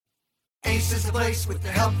Ace is the place with the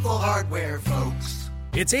helpful hardware, folks.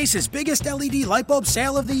 It's Ace's biggest LED light bulb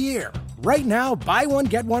sale of the year. Right now, buy one,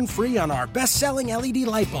 get one free on our best-selling LED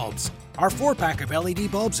light bulbs. Our 4-pack of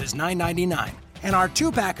LED bulbs is $9.99, and our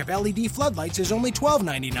 2-pack of LED floodlights is only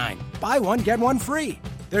 $12.99. Buy one, get one free.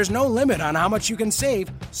 There's no limit on how much you can save,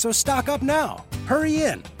 so stock up now. Hurry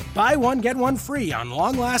in. Buy one, get one free on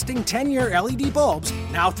long-lasting 10-year LED bulbs,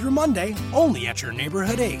 now through Monday, only at your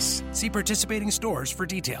neighborhood Ace. See participating stores for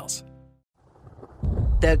details.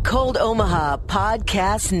 The Cold Omaha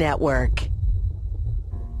Podcast Network.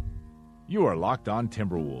 You are Locked On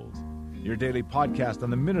Timberwolves, your daily podcast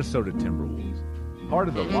on the Minnesota Timberwolves, part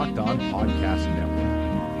of the Locked On Podcast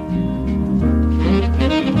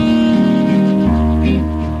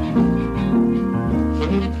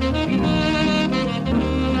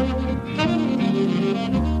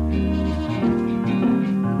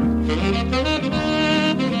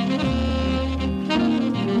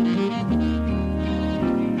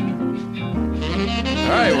All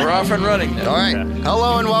right, we're off and running now. All right.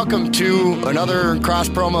 Hello and welcome to another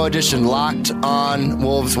cross-promo edition, Locked On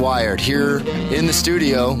Wolves Wired. Here in the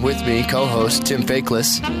studio with me, co-host Tim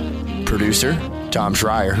Fakeless, producer Tom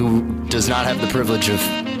Schreier, who does not have the privilege of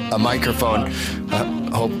a microphone,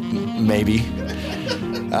 hope maybe,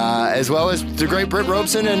 as well as the great Britt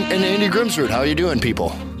Robeson and Andy Grimsrud. How are you doing, people?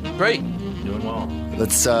 Great. Doing well.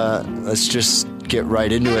 Let's just get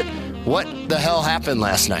right into it. What the hell happened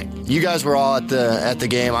last night? You guys were all at the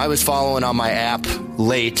game. I was following on my app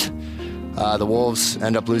late. The Wolves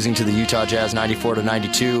end up losing to the Utah Jazz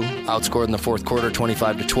 94-92, outscored in the fourth quarter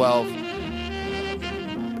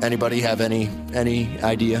 25-12. Anybody have any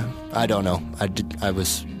idea? I don't know. I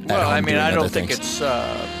was at Well, home I mean, doing I don't other think things. it's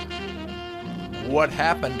what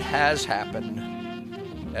happened has happened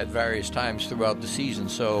at various times throughout the season.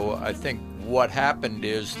 So I think what happened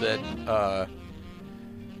is that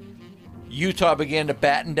Utah began to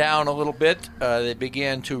batten down a little bit. They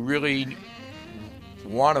began to really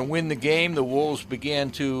want to win the game. The Wolves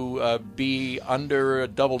began to be under a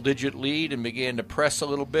double-digit lead and began to press a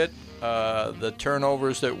little bit. The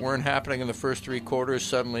turnovers that weren't happening in the first three quarters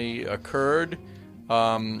suddenly occurred.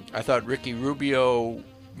 I thought Ricky Rubio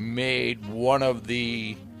made one of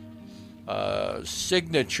the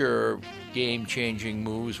signature game-changing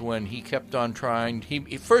moves when he kept on trying.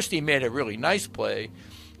 First he made a really nice play.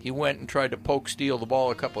 He went and tried to poke steal the ball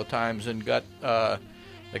a couple of times and got the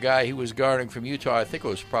guy he was guarding from Utah. I think it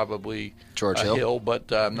was probably George Hill,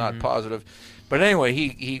 but I'm not positive. But anyway,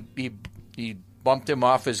 he bumped him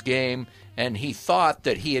off his game, and he thought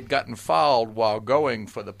that he had gotten fouled while going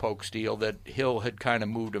for the poke steal, that Hill had kind of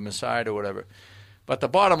moved him aside or whatever. But the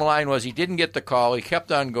bottom line was he didn't get the call. He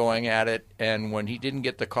kept on going at it, and when he didn't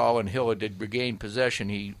get the call and Hill did regain possession,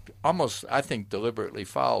 he almost, I think, deliberately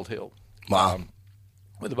fouled Hill. Wow.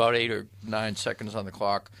 With about 8 or 9 seconds on the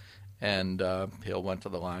clock, and Hill went to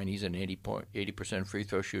the line. He's an 80% free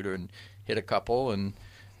throw shooter and hit a couple, and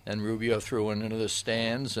Rubio threw one into the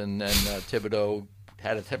stands, and then Thibodeau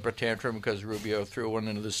had a temper tantrum because Rubio threw one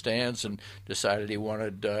into the stands and decided he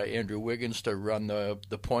wanted Andrew Wiggins to run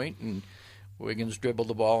the point, and Wiggins dribbled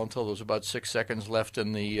the ball until there was about 6 seconds left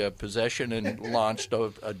in the possession and launched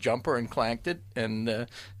a jumper and clanked it, and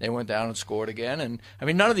they went down and scored again. And I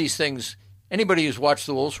mean, none of these things. Anybody who's watched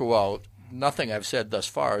the Wolves for a while, nothing I've said thus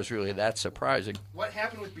far is really that surprising. What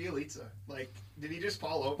happened with Bjelica? Like, did he just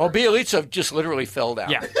fall over? Well, Bjelica just literally fell down.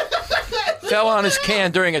 Yeah. Fell on his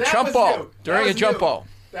can during a jump ball. During a jump ball.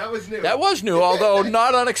 That was new. That was new, although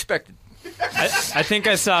not unexpected. I think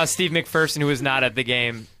I saw Steve McPherson, who was not at the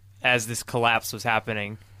game as this collapse was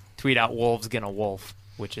happening, tweet out "Wolves gonna wolf,"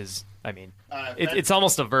 which is, I mean, it's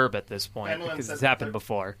almost a verb at this point because it's happened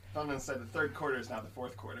before. Feldman said the third quarter is now the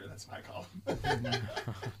fourth quarter. That's my call.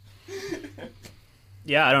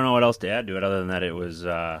 Yeah, I don't know what else to add to it other than that it was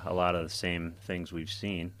a lot of the same things we've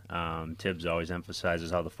seen. Tibbs always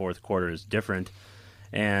emphasizes how the fourth quarter is different.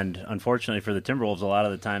 And unfortunately for the Timberwolves, a lot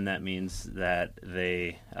of the time that means that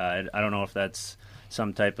they I don't know if that's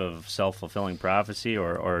some type of self-fulfilling prophecy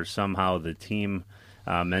or somehow the team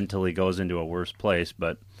mentally goes into a worse place.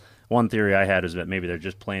 But one theory I had is that maybe they're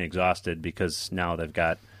just plain exhausted because now they've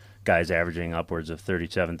got guys averaging upwards of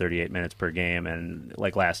 37, 38 minutes per game. And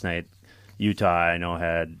like last night, Utah, I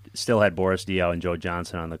know, still had Boris Diaw and Joe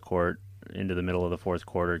Johnson on the court into the middle of the fourth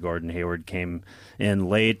quarter. Gordon Hayward came in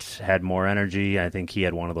late, had more energy. I think he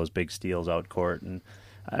had one of those big steals out court. And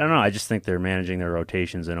I don't know, I just think they're managing their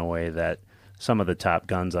rotations in a way that some of the top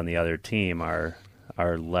guns on the other team are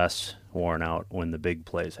less worn out when the big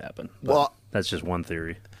plays happen. But well, that's just one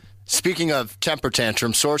theory. Speaking of temper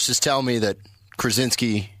tantrum, sources tell me that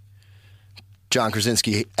John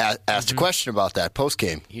Krasinski asked a question about that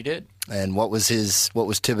post-game. He did. And what was Thibodeau's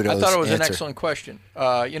I thought it was answer? an excellent question.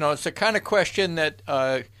 It's the kind of question that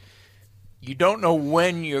you don't know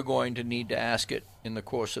when you're going to need to ask it in the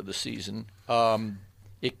course of the season.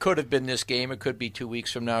 It could have been this game. It could be 2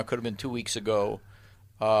 weeks from now. It could have been 2 weeks ago.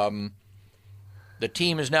 The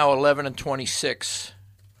team is now 11-26,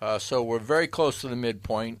 so we're very close to the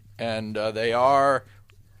midpoint, and they are,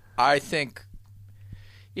 I think,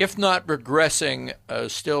 if not regressing,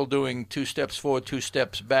 still doing 2 steps forward, 2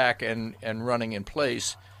 steps back, and running in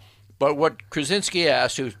place. But what Krasinski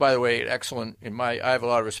asked, who's, by the way, excellent, I have a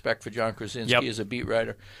lot of respect for John Krasinski as a beat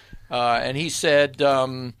writer, and he said,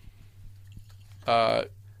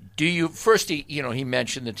 do you first? He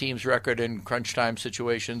mentioned the team's record in crunch time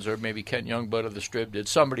situations, or maybe Kent Youngblood of the Strib did.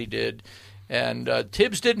 Somebody did, and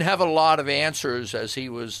Tibbs didn't have a lot of answers as he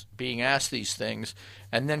was being asked these things.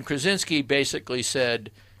 And then Krasinski basically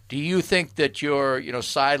said, "Do you think that your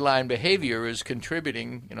sideline behavior is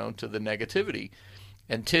contributing to the negativity?"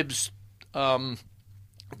 And Tibbs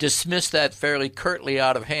dismissed that fairly curtly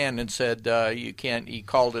out of hand and said, "You can't." He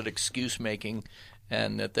called it excuse making,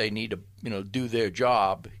 and that they need to do their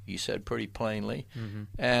job. He said pretty plainly,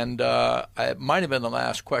 and it might have been the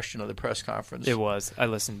last question of the press conference. It was. I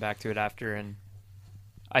listened back to it after, and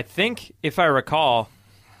I think if I recall,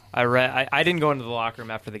 I didn't go into the locker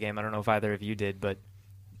room after the game. I don't know if either of you did, but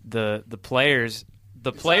the players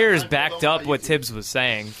backed up what Tibbs was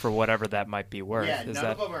saying for whatever that might be worth. Yeah, none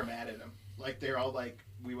of them are mad at him. Like, they're all like,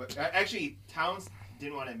 actually, Towns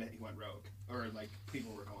didn't want to admit he went rogue, or like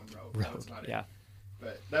people were going rogue. That was not it.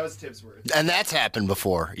 But that was Tibbs' words. And that's happened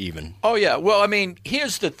before, even. Oh yeah. Well, I mean,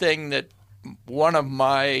 here's the thing that one of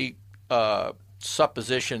my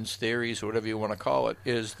suppositions, theories, or whatever you want to call it,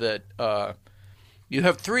 is that you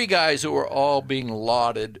have 3 guys who are all being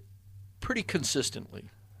lauded pretty consistently.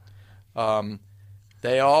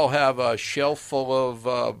 They all have a shelf full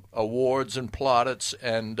of awards and plaudits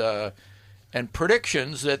and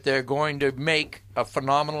predictions that they're going to make a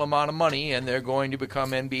phenomenal amount of money and they're going to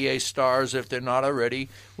become NBA stars if they're not already.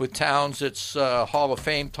 With Towns, it's Hall of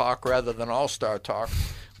Fame talk rather than All-Star talk.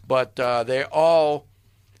 But the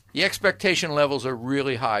expectation levels are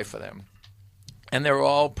really high for them. And they're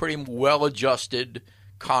all pretty well-adjusted,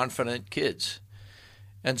 confident kids.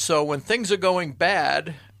 And so when things are going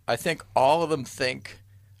bad, I think all of them think,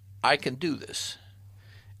 I can do this.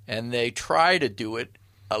 And they try to do it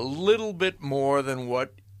a little bit more than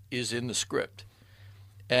what is in the script.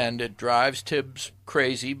 And it drives Tibbs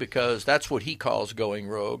crazy because that's what he calls going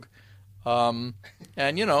rogue. And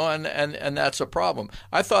that's a problem.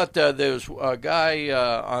 I thought there's a guy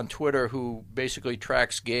on Twitter who basically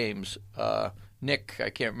tracks games, Nick, I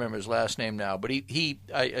can't remember his last name now, but I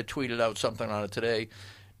tweeted out something on it today.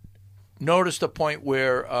 Noticed a point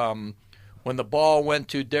where when the ball went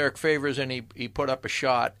to Derek Favors and he put up a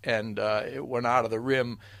shot and it went out of the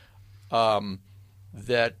rim,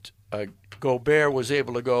 that Gobert was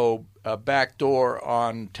able to go backdoor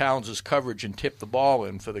on Towns' coverage and tip the ball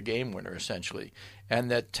in for the game winner, essentially. And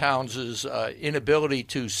that Towns' inability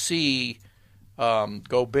to see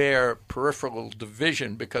Gobert peripheral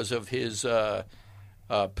division because of his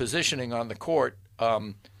positioning on the court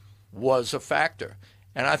was a factor.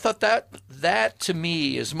 And I thought that to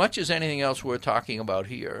me, as much as anything else we're talking about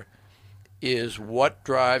here, is what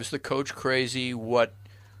drives the coach crazy, what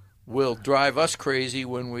will drive us crazy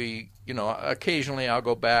when we, occasionally I'll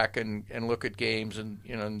go back and look at games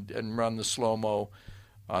and run the slow-mo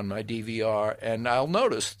on my DVR, and I'll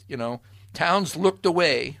notice, Towns looked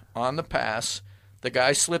away on the pass. The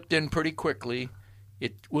guy slipped in pretty quickly.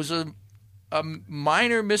 It was a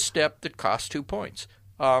minor misstep that cost 2 points.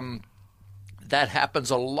 That happens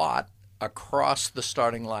a lot across the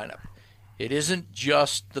starting lineup. It isn't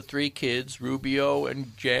just the 3 kids. Rubio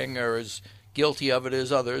and Jang are as guilty of it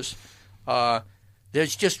as others.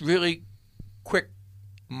 There's just really quick,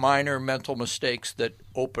 minor mental mistakes that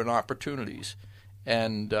open opportunities.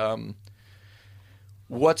 And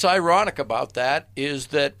what's ironic about that is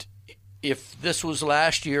that if this was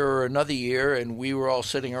last year or another year and we were all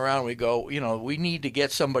sitting around, we go, we need to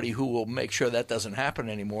get somebody who will make sure that doesn't happen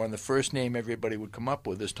anymore. And the first name everybody would come up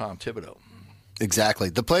with is Tom Thibodeau. Exactly.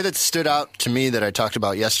 The play that stood out to me that I talked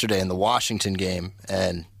about yesterday in the Washington game,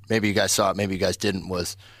 and maybe you guys saw it, maybe you guys didn't,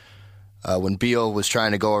 was when Beal was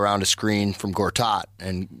trying to go around a screen from Gortat,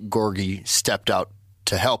 and Gorgie stepped out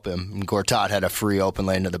to help him. And Gortat had a free open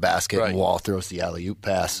lane to the basket, right, and Wall throws the alley-oop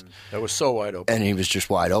pass. That was so wide open. And he was just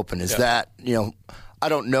wide open. Is that, I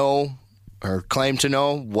don't know or claim to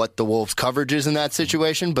know what the Wolves' coverage is in that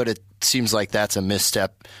situation, but it seems like that's a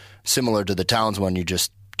misstep similar to the Towns one you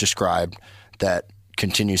just described that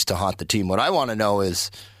continues to haunt the team. What I want to know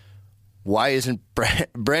is why isn't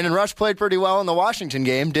Brandon Rush played pretty well in the Washington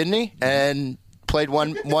game, didn't he? And played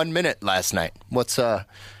one minute last night. What's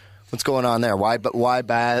going on there? Why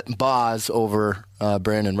Boz over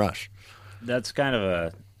Brandon Rush? That's kind of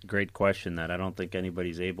a great question that I don't think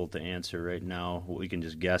anybody's able to answer right now. We can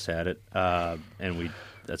just guess at it, and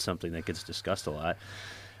that's something that gets discussed a lot.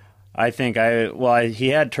 I think he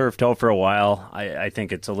had turf toe for a while. I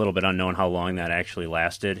think it's a little bit unknown how long that actually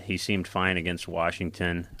lasted. He seemed fine against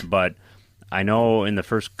Washington, but I know in the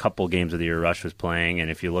first couple games of the year Rush was playing, and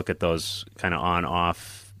if you look at those kind of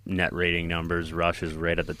on-off net rating numbers, Rush is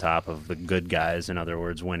right at the top of the good guys. In other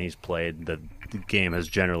words, when he's played, the game has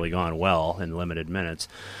generally gone well in limited minutes.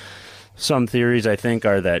 Some theories, I think,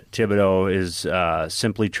 are that Thibodeau is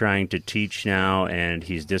simply trying to teach now, and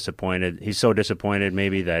he's disappointed. He's so disappointed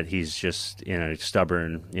maybe that he's just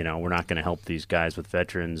stubborn, we're not going to help these guys with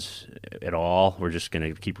veterans at all. We're just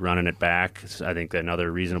going to keep running it back. I think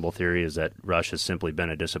another reasonable theory is that Rush has simply been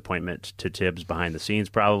a disappointment to Tibbs behind the scenes,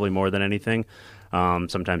 probably more than anything.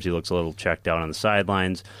 Sometimes he looks a little checked out on the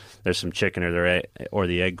sidelines. There's some chicken or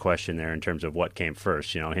the egg question there in terms of what came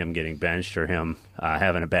first, him getting benched or him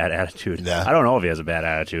having a bad attitude. Yeah. I don't know if he has a bad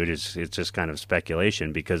attitude. It's just kind of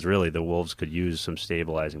speculation because really the Wolves could use some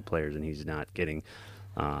stabilizing players, and he's not getting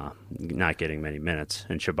many minutes.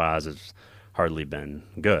 And Shabazz has hardly been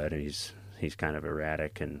good. He's kind of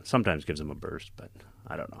erratic and sometimes gives him a burst, but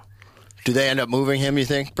I don't know. Do they end up moving him, you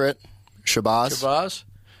think, Britt? Shabazz?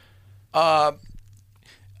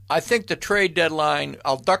 I think the trade deadline,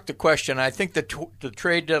 I'll duck the question, I think the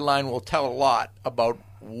trade deadline will tell a lot about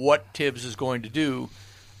what Tibbs is going to do.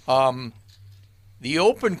 The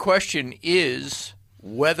open question is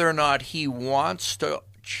whether or not he wants to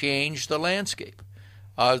change the landscape.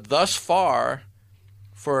 Thus far,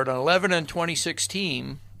 for an 11-26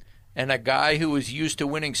 team and a guy who is used to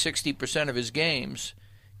winning 60% of his games,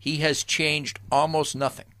 he has changed almost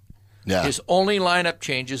nothing. Yeah. His only lineup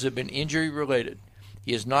changes have been injury-related.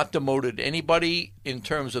 He has not demoted anybody in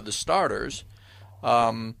terms of the starters.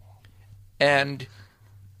 And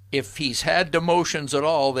if he's had demotions at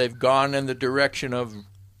all, they've gone in the direction of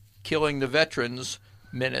killing the veterans'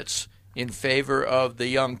 minutes in favor of the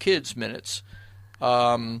young kids' minutes.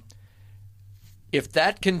 If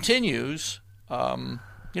that continues,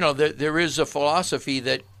 there is a philosophy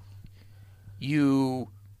that you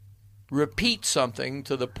repeat something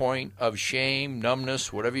to the point of shame,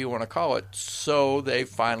 numbness, whatever you want to call it, so they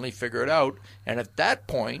finally figure it out. And at that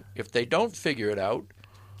point, if they don't figure it out,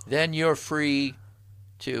 then you're free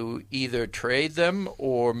to either trade them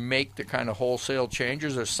or make the kind of wholesale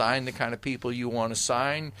changes or sign the kind of people you want to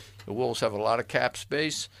sign. The Wolves have a lot of cap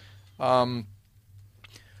space.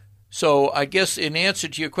 So I guess in answer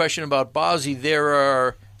to your question about Bozzy, there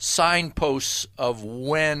are signposts of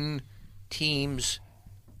when teams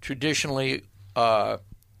traditionally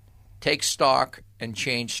take stock and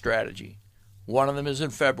change strategy. One of them is in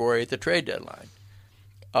February at the trade deadline,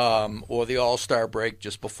 or the All-Star break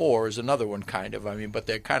just before is another one, kind of. But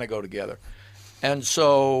they kind of go together. And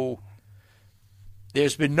so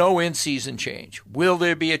there's been no in-season change. Will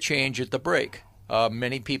there be a change at the break?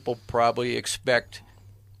 Many people probably expect,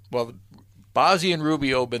 Bozzy and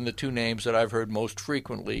Rubio have been the two names that I've heard most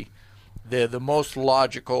frequently. They're the most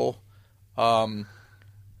logical.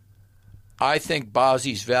 I think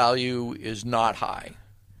Bozzy's value is not high.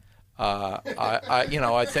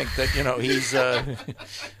 I think that he's.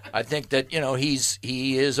 I think that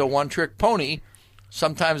he is a one-trick pony.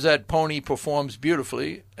 Sometimes that pony performs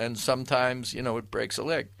beautifully, and sometimes it breaks a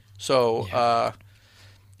leg. So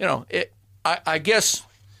I guess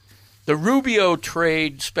the Rubio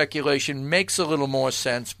trade speculation makes a little more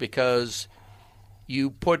sense because you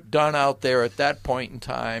put Dunn out there at that point in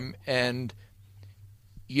time, and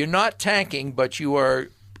you're not tanking, but you are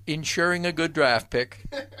ensuring a good draft pick,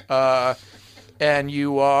 and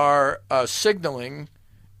you are signaling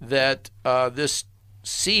that this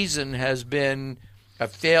season has been a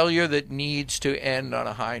failure that needs to end on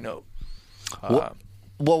a high note.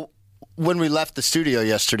 Well, when we left the studio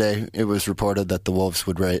yesterday, it was reported that the Wolves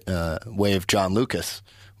would waive John Lucas,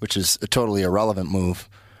 which is a totally irrelevant move.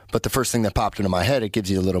 But the first thing that popped into my head, it gives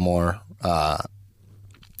you a little more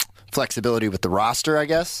flexibility with the roster, I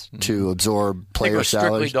guess, to absorb player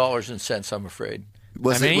salaries. Strictly dollars and cents, I'm afraid.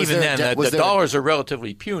 The dollars are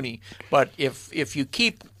relatively puny, but if you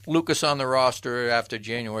keep Lucas on the roster after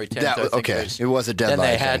January 10th, it was a deadline. Then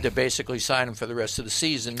they had to basically sign him for the rest of the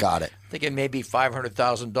season. Got it. I think it may be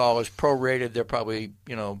 $500,000 prorated. They're probably,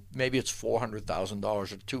 maybe it's $400,000 or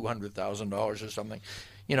 $200,000 or something.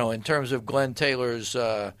 In terms of Glenn Taylor's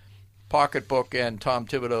pocketbook and Tom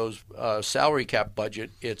Thibodeau's salary cap budget,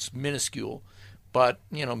 it's minuscule. but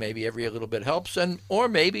maybe every little bit helps, or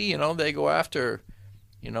maybe they go after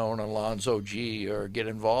an Alonzo G or get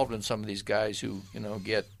involved in some of these guys who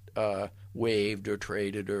get waived or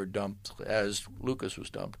traded or dumped, as Lucas was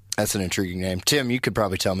dumped. That's an intriguing name. Tim, you could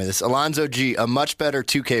probably tell me this. Alonzo G, a much better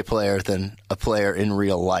 2K player than a player in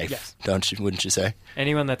real life, yes. Wouldn't you say?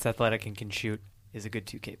 Anyone that's athletic and can shoot is a good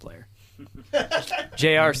 2K player.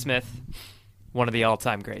 J.R. Smith, one of the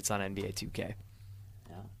all-time greats on NBA 2K.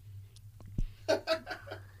 Yeah.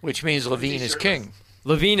 Which means Levine is king.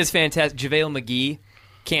 Levine is fantastic. JaVale McGee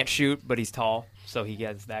can't shoot, but he's tall, so he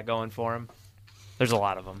gets that going for him. There's a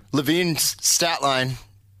lot of them. Levine's stat line,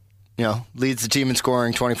 leads the team in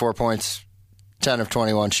scoring, 24 points, 10 of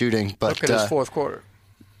 21 shooting. But look at his fourth quarter.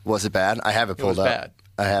 Was it bad? I have it pulled up. Bad.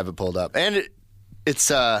 I have it pulled up. And it's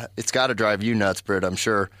got to drive you nuts, Britt, I'm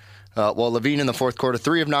sure. Levine in the fourth quarter,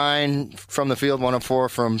 3 of 9 from the field, 1 of 4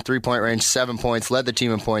 from three-point range, 7 points, led the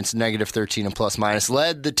team in points, -13 in plus-minus,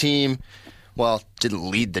 led the team, didn't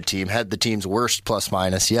lead the team, had the team's worst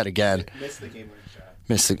plus-minus yet again. Missed the game-winning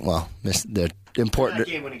shot. Missed the important... Not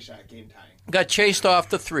game-winning shot, game-tying. Got chased off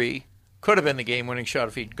the 3. Could have been the game-winning shot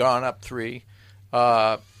if he'd gone up 3.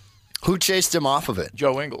 Who chased him off of it?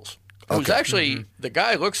 Joe Ingles. Who's actually, the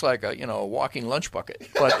guy looks like a walking lunch bucket.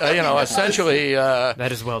 But, essentially...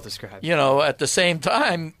 that is well described. At the same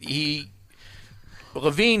time,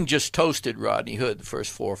 Levine just toasted Rodney Hood the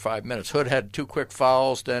first 4 or 5 minutes. Hood had 2 quick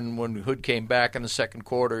fouls. Then when Hood came back in the second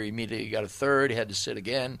quarter, he immediately got a third. He had to sit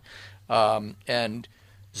again. And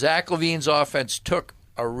Zach Levine's offense took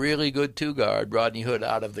a really good 2-guard, Rodney Hood,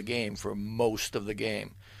 out of the game for most of the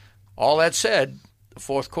game. All that said, the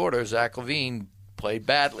fourth quarter, Zach Levine played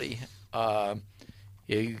badly.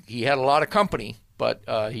 He had a lot of company, but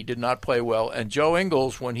he did not play well. And Joe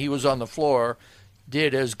Ingles, when he was on the floor,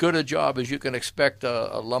 did as good a job as you can expect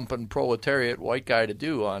a lumpen proletariat white guy to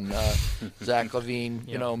do on Zach Levine,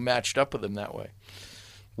 matched up with him that way.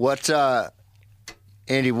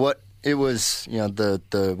 Andy, it was,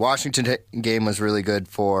 the Washington game was really good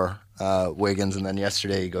for Wiggins, and then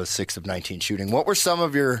yesterday he goes 6 of 19 shooting. What were some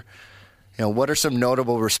of your... what are some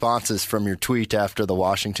notable responses from your tweet after the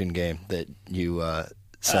Washington game that you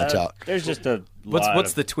sent out? There's just a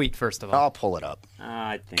what's the tweet, first of all? I'll pull it up.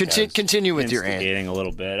 I think continue with your instigating a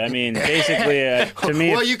little bit. I mean, basically, to me...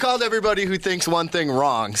 Well, you called everybody who thinks one thing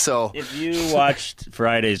wrong, so... If you watched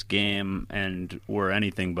Friday's game and were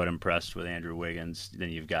anything but impressed with Andrew Wiggins, then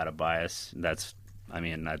you've got a bias. That's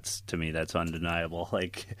to me, that's undeniable.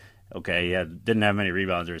 Okay, didn't have many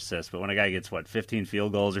rebounds or assists, but when a guy gets, 15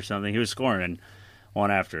 field goals or something, he was scoring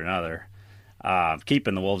one after another.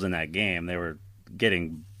 Keeping the Wolves in that game, they were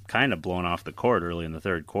getting kind of blown off the court early in the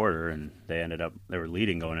third quarter, and they were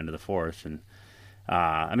leading going into the fourth. And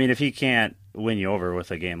if he can't win you over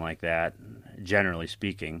with a game like that, generally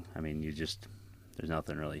speaking, there's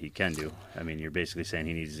nothing really he can do. You're basically saying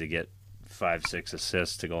he needs to get 5-6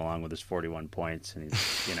 assists to go along with his 41 points, and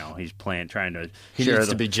he's playing, trying to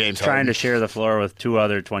share the floor with 2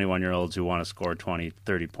 other 21-year-olds who want to score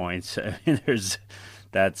 20-30 points.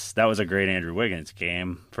 That was a great Andrew Wiggins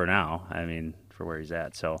game for now. For where he's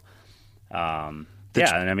at. So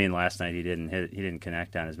last night he didn't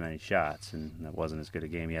connect on as many shots, and that wasn't as good a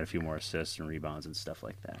game. He had a few more assists and rebounds and stuff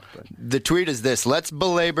like that. But the tweet is this: let's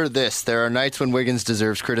belabor this. There are nights when Wiggins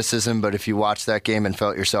deserves criticism, but if you watched that game and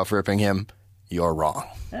felt yourself ripping him, you're wrong.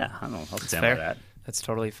 Yeah, I'll stand by that. That's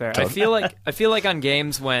totally fair. I feel like on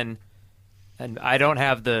games when, and I don't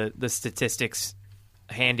have the statistics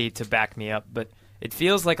handy to back me up, but it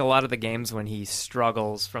feels like a lot of the games when he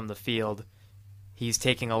struggles from the field, he's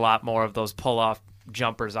taking a lot more of those pull-off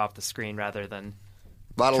jumpers off the screen rather than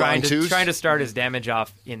trying to start his damage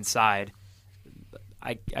off inside.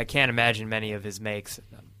 I can't imagine many of his makes.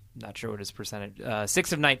 I'm not sure what his percentage.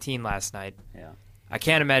 6 of 19 last night. Yeah, I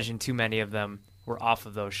can't imagine too many of them were off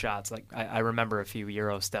of those shots. I remember a few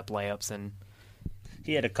Euro step layups, and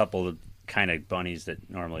he had a couple of kind of bunnies that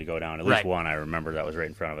normally go down. At least one I remember that was right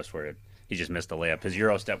in front of us where he just missed the layup. His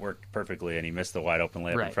Euro step worked perfectly, and he missed the wide-open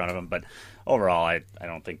layup in front of him. But overall, I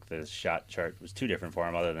don't think the shot chart was too different for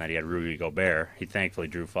him, other than that he had Rudy Gobert. He thankfully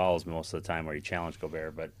drew fouls most of the time where he challenged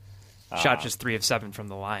Gobert. But shot just 3 of 7 from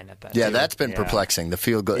the line at that. Yeah, that's been perplexing. The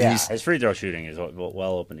field goal. Yeah, his free throw shooting is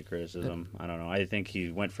well open to criticism. I don't know. I think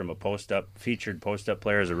he went from a featured post-up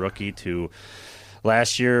player as a rookie to...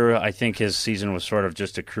 Last year, I think his season was sort of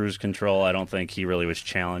just a cruise control. I don't think he really was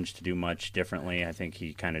challenged to do much differently. I think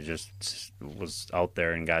he kind of just was out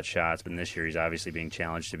there and got shots. But this year, he's obviously being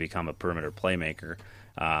challenged to become a perimeter playmaker,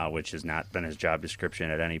 which has not been his job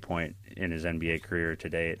description at any point in his NBA career to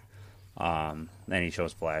date. Then he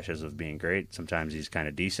shows flashes of being great. Sometimes he's kind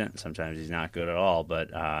of decent. Sometimes he's not good at all.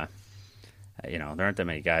 But there aren't that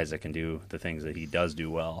many guys that can do the things that he does do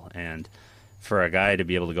well. And for a guy to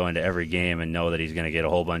be able to go into every game and know that he's going to get a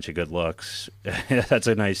whole bunch of good looks, that's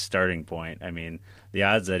a nice starting point. I mean, the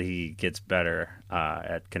odds that he gets better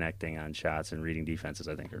at connecting on shots and reading defenses,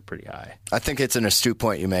 I think, are pretty high. I think it's an astute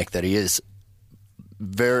point you make that he's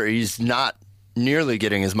not nearly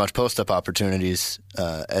getting as much post-up opportunities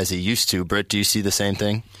as he used to. Britt, do you see the same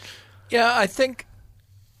thing? Yeah, I think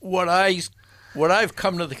what I've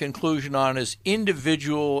come to the conclusion on is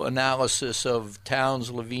individual analysis of Towns,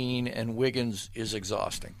 Levine, and Wiggins is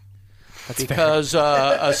exhausting. Because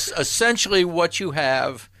essentially what you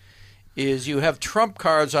have is you have trump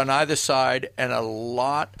cards on either side and a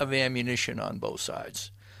lot of ammunition on both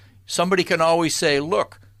sides. Somebody can always say,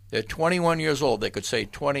 look, they're 21 years old. They could say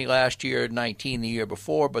 20 last year, 19 the year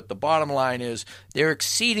before, but the bottom line is they're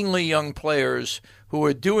exceedingly young players who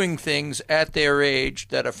are doing things at their age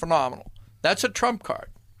that are phenomenal. That's a trump card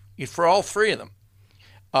for all three of them.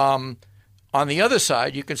 On the other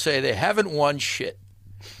side, you can say they haven't won shit,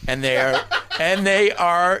 and they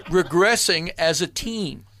are regressing as a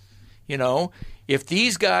team. If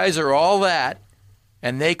these guys are all that,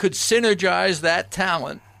 and they could synergize that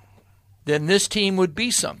talent, then this team would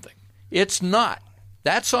be something. It's not.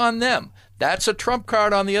 That's on them. That's a trump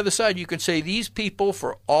card on the other side. You can say these people,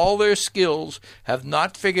 for all their skills, have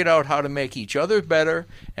not figured out how to make each other better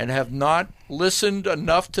and have not listened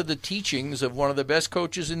enough to the teachings of one of the best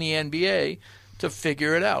coaches in the NBA to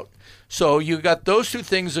figure it out. So you got those two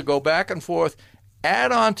things that go back and forth.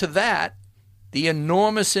 Add on to that the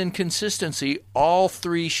enormous inconsistency all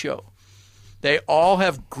three show. They all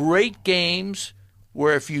have great games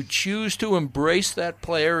where if you choose to embrace that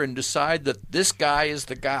player and decide that this guy is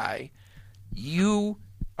the guy, you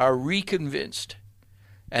are reconvinced.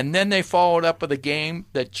 And then they followed up with a game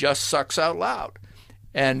that just sucks out loud.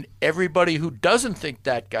 And everybody who doesn't think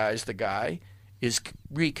that guy's the guy is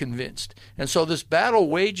reconvinced. And so this battle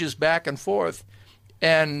wages back and forth.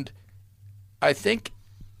 And I think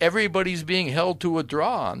everybody's being held to a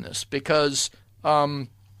draw on this because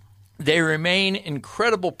they remain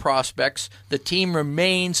incredible prospects. The team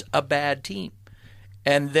remains a bad team.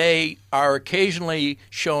 And they are occasionally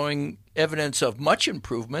showing evidence of much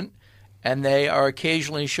improvement, and they are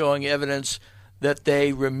occasionally showing evidence that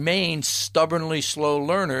they remain stubbornly slow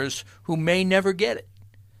learners who may never get it.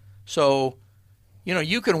 So,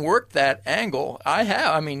 you can work that angle.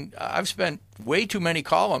 I've spent way too many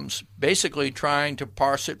columns basically trying to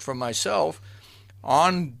parse it for myself.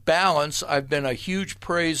 On balance, I've been a huge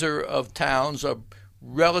praiser of Towns, a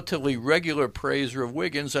relatively regular praiser of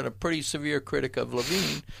Wiggins, and a pretty severe critic of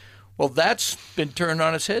Levine. Well, that's been turned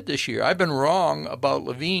on its head this year. I've been wrong about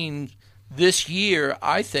Levine this year.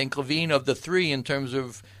 I think Levine, of the three, in terms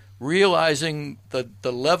of realizing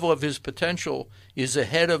the level of his potential, is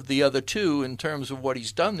ahead of the other two in terms of what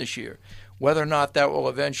he's done this year. Whether or not that will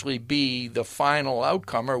eventually be the final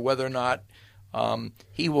outcome or whether or not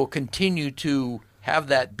he will continue to have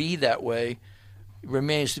that be that way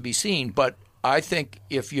remains to be seen. But I think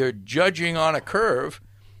if you're judging on a curve,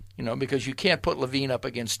 because you can't put Levine up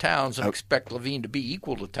against Towns and expect Levine to be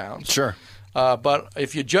equal to Towns. Sure. But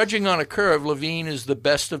if you're judging on a curve, Levine is the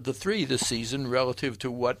best of the three this season relative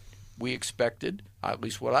to what we expected, at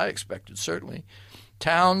least what I expected, certainly.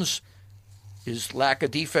 Towns, his lack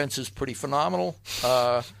of defense is pretty phenomenal.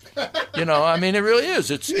 It really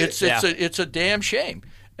is. It's a damn shame.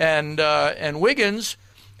 And Wiggins,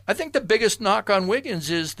 I think the biggest knock on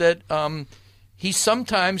Wiggins is that he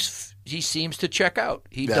seems to check out.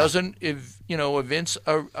 He doesn't, evince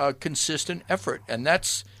a consistent effort, and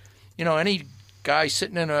that's, any guy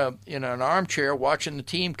sitting in an armchair watching the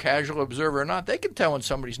team, casual observer or not, they can tell when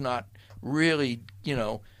somebody's not really,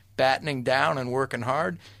 battening down and working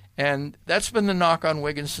hard. And that's been the knock on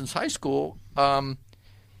Wiggins since high school. And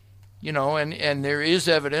there is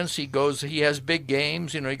evidence. He has big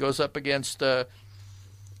games. He goes up against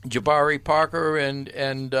Jabari Parker and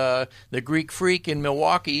the Greek Freak in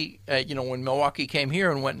Milwaukee. When Milwaukee came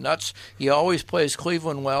here and went nuts, he always plays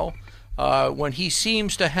Cleveland well. When he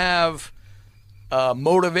seems to have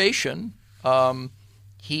motivation,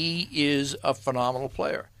 he is a phenomenal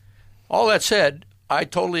player. All that said, I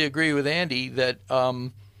totally agree with Andy that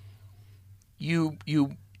you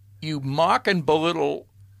mock and belittle,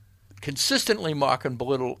 consistently mock and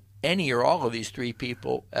belittle any or all of these three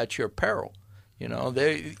people at your peril.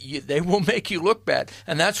 They will make you look bad,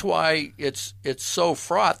 and that's why it's so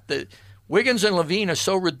fraught. That Wiggins and Levine are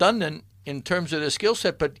so redundant in terms of their skill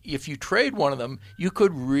set, but if you trade one of them, you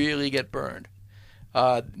could really get burned.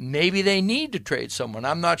 Maybe they need to trade someone.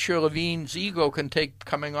 I'm not sure Levine's ego can take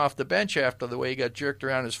coming off the bench after the way he got jerked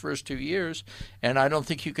around his first 2 years, and I don't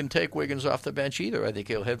think you can take Wiggins off the bench either. I think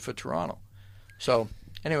he'll head for Toronto. So,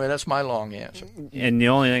 anyway, that's my long answer. And the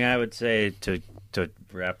only thing I would say to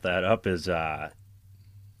wrap that up is the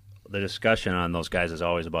discussion on those guys is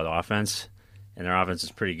always about offense, and their offense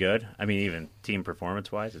is pretty good. I mean, even team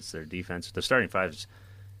performance-wise, it's their defense. The starting five's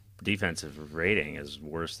defensive rating is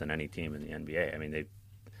worse than any team in the NBA. I mean,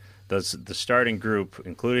 the starting group,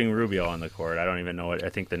 including Rubio on the court, I don't even know what. I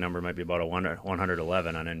think the number might be about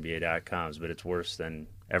 111 on NBA.com, but it's worse than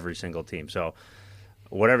every single team. So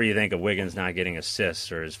whatever you think of Wiggins not getting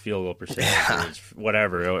assists or his field goal percentage or his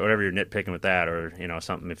whatever you're nitpicking with that, or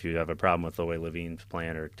something, if you have a problem with the way Levine's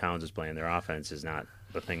playing or Towns is playing, their offense is not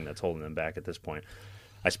the thing that's holding them back at this point.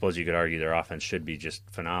 I suppose you could argue their offense should be just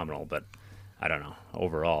phenomenal, but I don't know.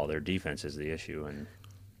 Overall, their defense is the issue, and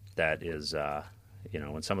that is,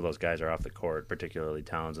 when some of those guys are off the court, particularly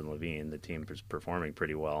Towns and Levine, the team is performing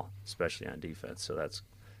pretty well, especially on defense. So that's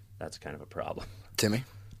kind of a problem. Timmy?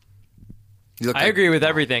 I agree with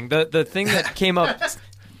everything. The thing that came up,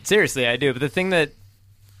 seriously, I do, but the thing that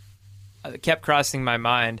kept crossing my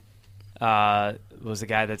mind was a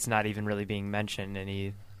guy that's not even really being mentioned, and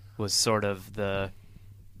he's sort of the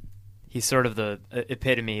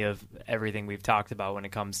epitome of everything we've talked about when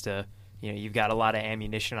it comes to, you've got a lot of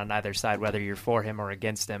ammunition on either side, whether you're for him or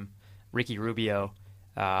against him. Ricky Rubio,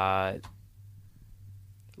 last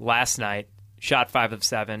night, shot 5 of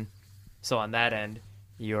 7. So on that end,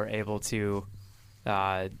 you're able to,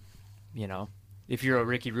 if you're a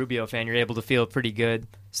Ricky Rubio fan, you're able to feel pretty good.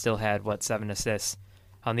 Still had, 7 assists.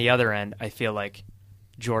 On the other end, I feel like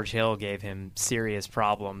George Hill gave him serious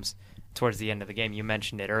problems towards the end of the game. You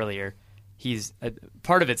mentioned it earlier.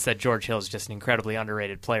 Part of it's that George Hill is just an incredibly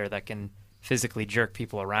underrated player that can physically jerk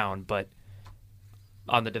people around, but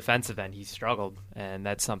on the defensive end, he struggled, and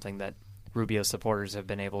that's something that Rubio supporters have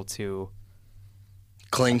been able to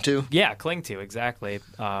cling to. Yeah, cling to, exactly.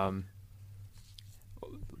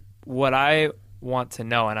 What I want to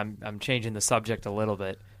know, and I'm changing the subject a little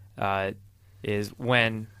bit, is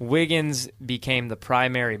when Wiggins became the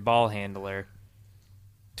primary ball handler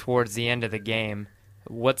towards the end of the game,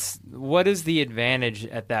 what is the advantage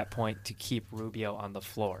at that point to keep Rubio on the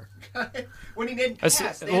floor? When he didn't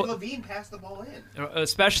pass, they had Levine pass the ball in.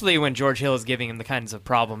 Especially when George Hill is giving him the kinds of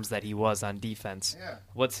problems that he was on defense. Yeah.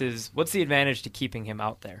 What's the advantage to keeping him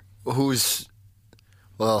out there?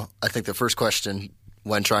 Well, I think the first question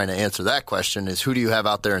when trying to answer that question is, who do you have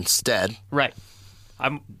out there instead? Right.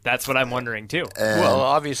 That's what I'm wondering too. Well,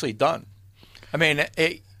 obviously Dunn. I mean,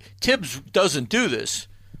 Tibbs doesn't do this,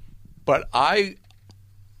 but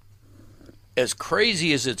as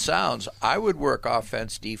crazy as it sounds, I would work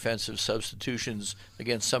defensive substitutions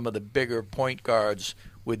against some of the bigger point guards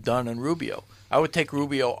with Dunn and Rubio. I would take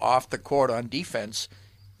Rubio off the court on defense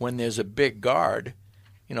when there's a big guard.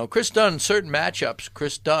 Chris Dunn, certain matchups,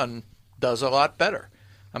 Chris Dunn does a lot better.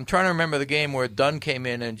 I'm trying to remember the game where Dunn came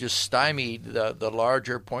in and just stymied the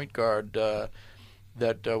larger point guard that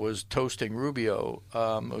was toasting Rubio.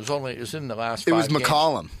 It was in the last 5 games. It was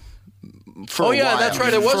McCollum. That's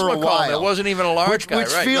right. It was McCollum. It wasn't even a large guy. Which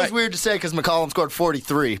feels weird to say because McCollum scored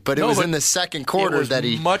 43, but it was in the second quarter that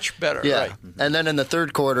he much better. Yeah, right. And then in the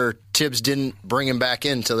third quarter, Tibbs didn't bring him back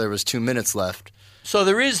in until there was 2 minutes left. So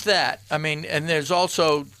there is that. I mean, and there's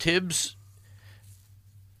also Tibbs.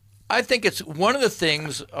 I think it's one of the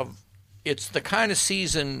things it's the kind of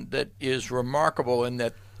season that is remarkable in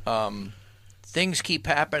that things keep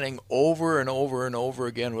happening over and over and over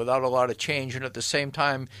again without a lot of change, and at the same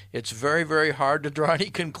time, it's very, very hard to draw any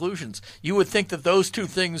conclusions. You would think that those two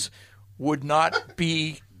things would not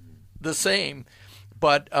be the same,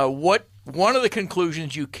 but one of the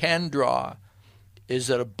conclusions you can draw is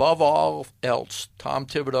that above all else, Tom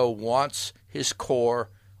Thibodeau wants his core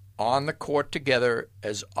on the court together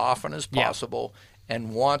as often as possible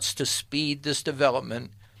and wants to speed this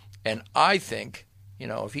development. And I think,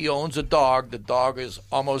 if he owns a dog, the dog is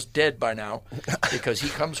almost dead by now because he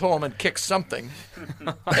comes home and kicks something.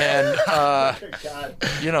 And,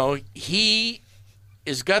 he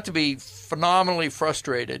has got to be phenomenally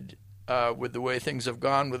frustrated with the way things have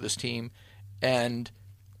gone with his team. And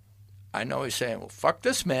I know he's saying, well, fuck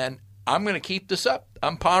this, man. I'm going to keep this up.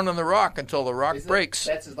 I'm pounding the rock until the rock breaks.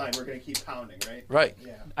 That's his line. We're going to keep pounding, right? Right.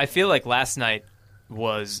 Yeah. I feel like last night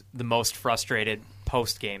was the most frustrated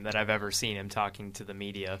post-game that I've ever seen him talking to the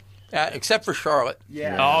media. Except for Charlotte.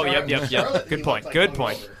 Yeah. Oh, yep. Charlotte, Good point. Good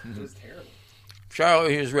point. It was terrible.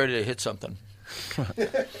 Charlotte, he was ready to hit something.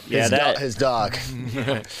 His dog.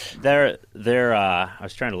 I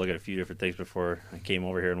was trying to look at a few different things before I came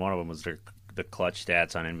over here, and one of them was the clutch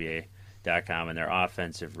stats on NBA.com, and their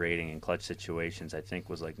offensive rating in clutch situations, I think,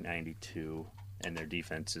 was like 92, and their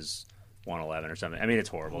defense is 111 or something. I mean, it's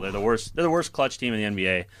horrible. They're the worst. They're the worst clutch team in the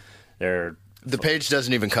NBA. The page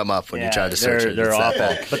doesn't even come up when you try to search it. They're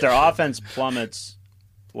awful, but their offense plummets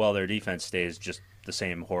while their defense stays just the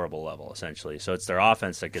same horrible level, essentially. So it's their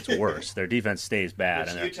offense that gets worse. Their defense stays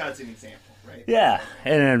bad. Which Utah's an example, right? Yeah,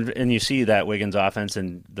 and you see that Wiggins offense,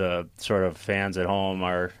 and the sort of fans at home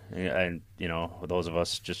are, and those of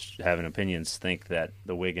us just having opinions think that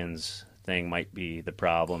the Wiggins thing might be the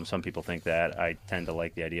problem. Some people think that. I tend to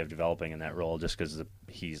like the idea of developing in that role just because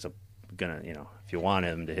he's gonna, if you want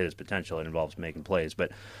him to hit his potential, it involves making plays.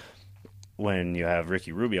 But when you have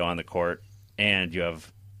Ricky Rubio on the court and you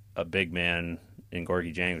have a big man in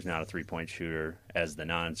Gorgui Dieng, who's not a three-point shooter, as the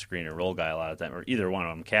non-screener role guy a lot of the time, or either one of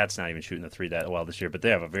them. Cat's not even shooting the three that well this year, but they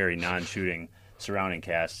have a very non-shooting surrounding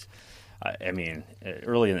cast. I mean,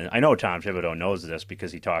 I know Tom Thibodeau knows this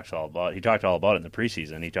because he talked all about it in the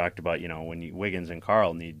preseason. He talked about, when Wiggins and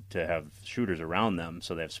Karl need to have shooters around them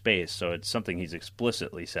so they have space. So it's something he's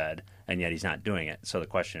explicitly said, and yet he's not doing it. So the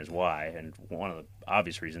question is why? And one of the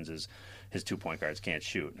obvious reasons is his 2 point guards can't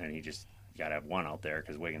shoot, and you got to have one out there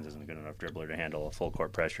because Wiggins isn't a good enough dribbler to handle a full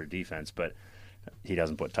court pressure defense. But he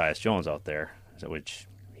doesn't put Tyus Jones out there, which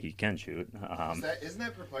he can shoot. Isn't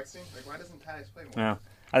that perplexing? Like, why doesn't Tyus play more? Well,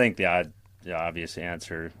 I think the obvious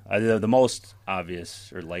answer, the most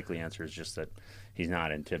obvious or likely answer is just that he's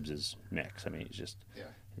not in Tibbs' mix. I mean,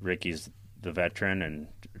 Ricky's the veteran, and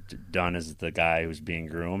Dunn is the guy who's being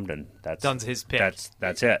groomed, and Dunn's his pick.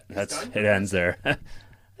 That's it. It ends there.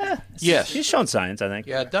 Yes, he's shown signs, I think.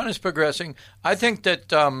 Yeah, Dunn is progressing. I think that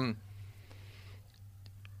the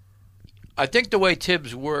way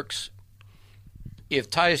Tibbs works, if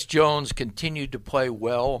Tyus Jones continued to play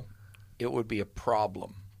well, it would be a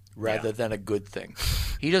problem rather than a good thing.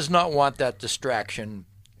 He does not want that distraction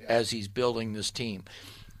as he's building this team.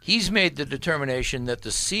 He's made the determination that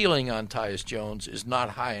the ceiling on Tyus Jones is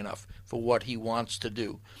not high enough for what he wants to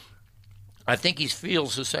do. I think he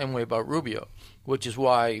feels the same way about Rubio, which is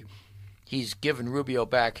why he's given Rubio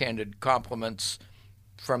backhanded compliments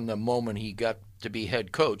from the moment he got to be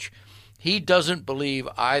head coach. He doesn't believe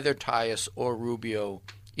either Tyus or Rubio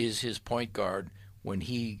is his point guard when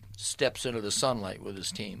he steps into the sunlight with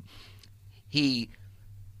his team. He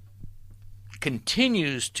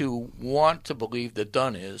continues to want to believe that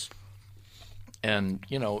Dunn is. And,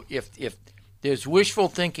 if there's wishful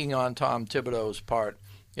thinking on Tom Thibodeau's part,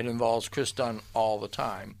 it involves Chris Dunn all the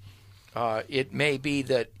time. It may be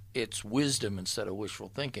that it's wisdom instead of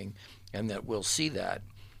wishful thinking, and that we'll see that.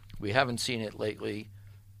 We haven't seen it lately.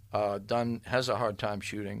 Dunn has a hard time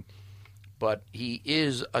shooting, but he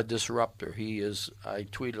is a disruptor. I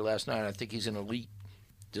tweeted last night, I think he's an elite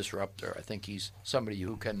disruptor. I think he's somebody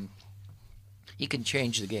who can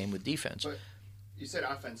change the game with defense. But you said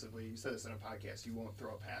offensively, you said this in a podcast, you won't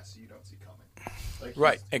throw a pass you don't see coming.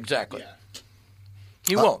 Right, exactly. Yeah.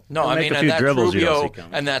 He won't. No, I mean, and that's Rubio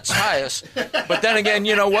and that's Tyus. But then again,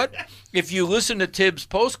 you know what? If you listen to Tibbs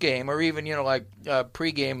post-game or even,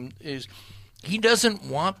 pre-game, he doesn't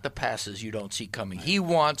want the passes you don't see coming. He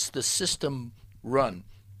wants the system run.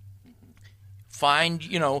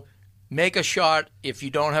 Make a shot. If you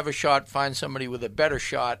don't have a shot, find somebody with a better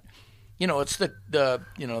shot. It's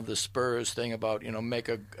the Spurs thing about, make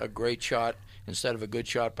a great shot instead of a good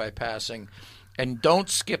shot by passing. And don't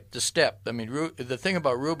skip the step. I mean, the thing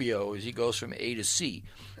about Rubio is he goes from A to C.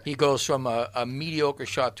 He goes from a mediocre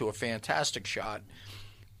shot to a fantastic shot.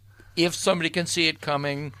 If somebody can see it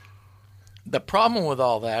coming, the problem with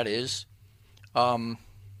all that is, in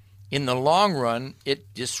the long run,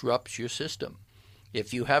 it disrupts your system.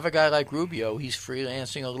 If you have a guy like Rubio, he's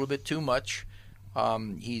freelancing a little bit too much.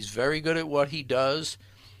 He's very good at what he does,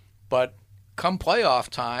 but come playoff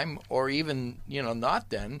time, or even not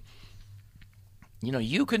then,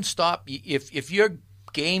 you can stop if you're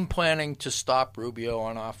game planning to stop Rubio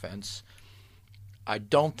on offense. I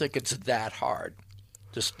don't think it's that hard,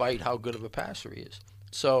 despite how good of a passer he is.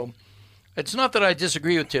 So it's not that I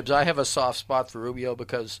disagree with Tibbs. I have a soft spot for Rubio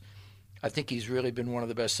because I think he's really been one of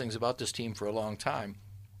the best things about this team for a long time,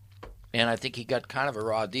 and I think he got kind of a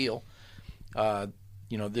raw deal.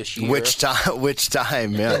 This year. Which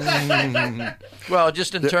time? Yeah. Well,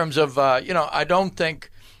 just in terms of, I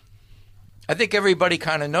think everybody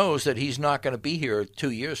kind of knows that he's not going to be here 2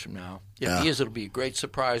 years from now. If he is, it'll be a great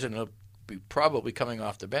surprise, and he'll be probably coming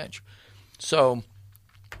off the bench. So,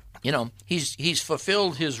 he's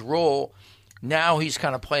fulfilled his role. Now he's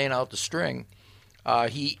kind of playing out the string.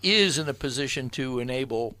 He is in a position to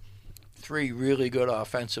enable three really good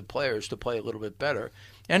offensive players to play a little bit better.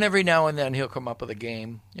 And every now and then he'll come up with a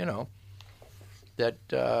game,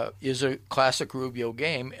 that is a classic Rubio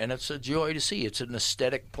game, and it's a joy to see. It's an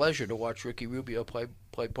aesthetic pleasure to watch Ricky Rubio play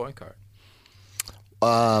point guard.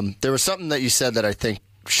 There was something that you said that I think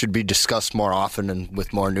should be discussed more often and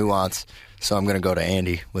with more nuance, so I'm going to go to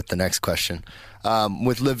Andy with the next question.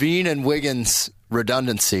 With LaVine and Wiggins'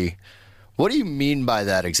 redundancy, what do you mean by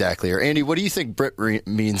that exactly? Or Andy, what do you think Britt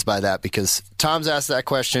means by that? Because Tom's asked that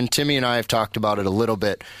question, Timmy and I have talked about it a little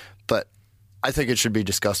bit, but I think it should be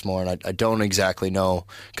discussed more, and I don't exactly know,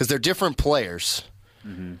 because they're different players.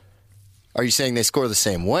 Mm-hmm. Are you saying they score the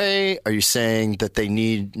same way? Are you saying that they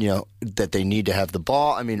need, to have the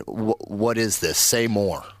ball? I mean, what is this? Say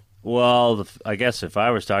more. Well, I guess if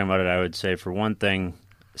I was talking about it, I would say, for one thing,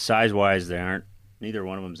 size-wise, neither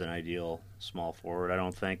one of them is an ideal small forward, I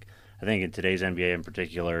don't think. I think in today's NBA in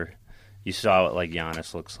particular, you saw what like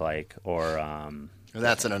Giannis looks like, or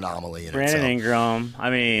that's an anomaly in Brandon itself. Ingram. I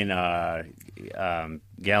mean,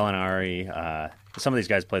 Gallinari. Some of these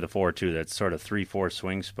guys play the 4 too. That sort of 3-4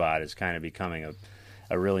 swing spot is kind of becoming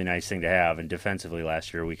a really nice thing to have. And defensively,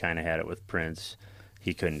 last year we kind of had it with Prince.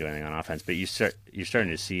 He couldn't do anything on offense, but you're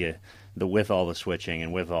starting to see with all the switching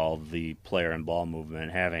and with all the player and ball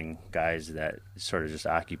movement, having guys that sort of just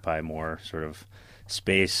occupy more sort of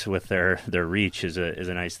space with their reach is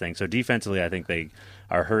a nice thing. So defensively, I think they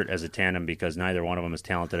are hurt as a tandem because neither one of them is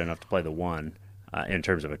talented enough to play the 1 in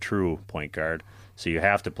terms of a true point guard. So you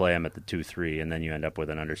have to play them at the 2-3, and then you end up with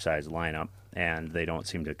an undersized lineup, and they don't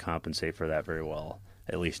seem to compensate for that very well,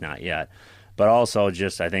 at least not yet. But also,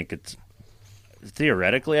 I think it's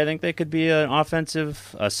theoretically, I think they could be a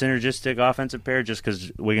synergistic offensive pair, just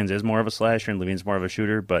because Wiggins is more of a slasher and LaVine's more of a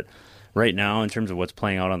shooter. But right now, in terms of what's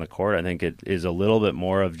playing out on the court, I think it is a little bit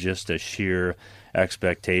more of just a sheer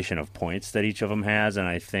expectation of points that each of them has. And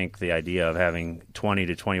I think the idea of having 20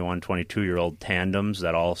 to 21, 22-year-old tandems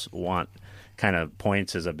that all want kind of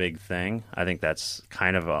points is a big thing. I think that's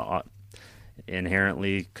kind of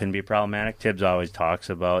inherently can be problematic. Tibbs always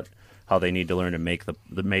talks about how they need to learn to make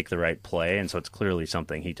the right play, and so it's clearly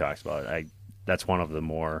something he talks about. That's one of the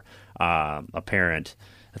more apparent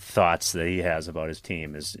thoughts that he has about his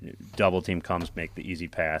team is double team comes, make the easy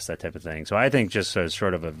pass, that type of thing. So I think just as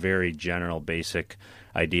sort of a very general basic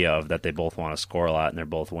idea of that they both want to score a lot and they're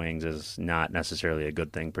both wings is not necessarily a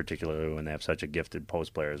good thing, particularly when they have such a gifted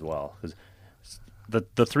post player as well. Because the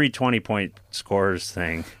 320-point scorers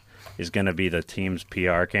thing is going to be the team's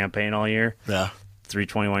PR campaign all year. Yeah.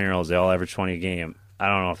 321-year-olds, they all average 20 a game. I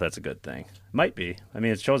don't know if that's a good thing. Might be. I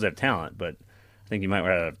mean, it shows they have talent, but I think you might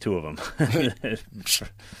rather have 2 of them.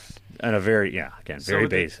 And a very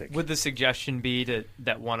basic. Would the suggestion be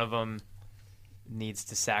that one of them needs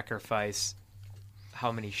to sacrifice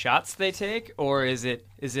how many shots they take, or is it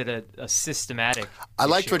a systematic I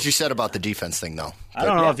liked issue? what you said about the defense thing, though. I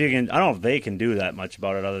don't know if they can do that much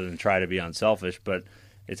about it other than try to be unselfish, but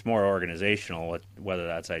it's more organizational, whether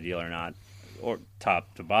that's ideal or not, or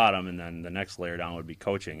top to bottom, and then the next layer down would be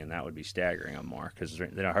coaching, and that would be staggering them more because they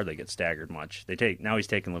don't hardly get staggered much. Now he's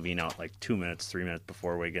taking LaVine out like 2 minutes, 3 minutes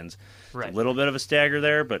before Wiggins. Right. It's a little bit of a stagger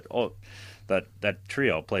there, but that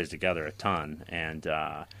trio plays together a ton, and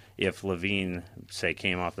if LaVine, say,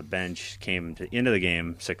 came off the bench, into the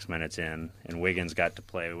game 6 minutes in, and Wiggins got to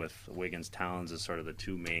play with Wiggins Towns as sort of the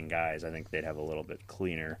 2 main guys, I think they'd have a little bit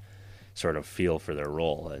cleaner sort of feel for their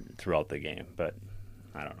role throughout the game. But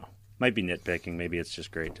I don't know. Might be nitpicking. Maybe it's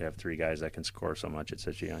just great to have 3 guys that can score so much at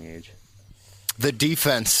such a young age. The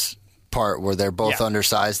defense part where they're both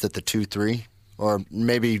undersized at the 2-3, or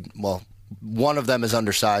maybe, one of them is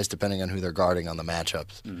undersized depending on who they're guarding on the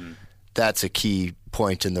matchups. Mm-hmm. That's a key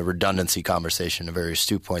point in the redundancy conversation, a very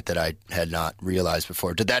astute point that I had not realized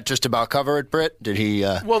before. Did that just about cover it, Britt? Did he?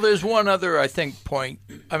 Well, there's one other, I think, point.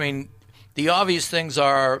 I mean, the obvious things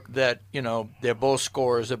are that, they're both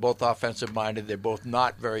scorers, they're both offensive-minded, they're both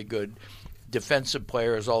not very good defensive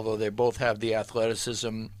players, although they both have the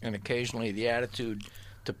athleticism and occasionally the attitude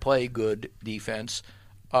to play good defense.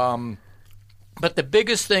 But the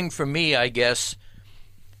biggest thing for me, I guess,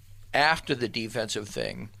 after the defensive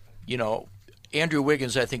thing, Andrew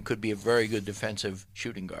Wiggins, I think, could be a very good defensive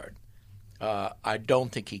shooting guard. I don't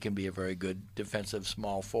think he can be a very good defensive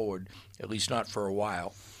small forward, at least not for a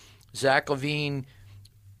while. Zach LaVine,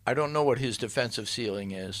 I don't know what his defensive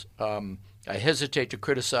ceiling is. I hesitate to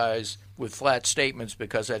criticize with flat statements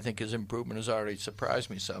because I think his improvement has already surprised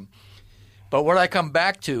me some. But what I come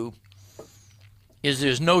back to is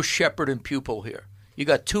there's no shepherd and pupil here. You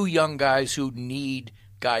got 2 young guys who need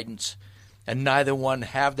guidance, and neither one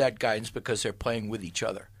have that guidance because they're playing with each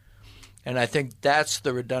other. And I think that's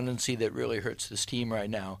the redundancy that really hurts this team right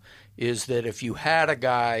now, is that if you had a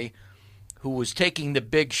guy who was taking the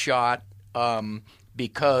big shot,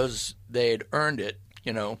 because they had earned it.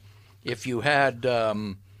 If you had,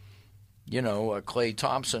 Klay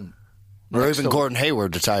Thompson. Or even Gordon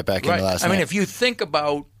Hayward to tie it back into last night. I mean, if you think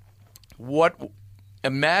about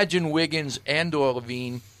imagine Wiggins and/or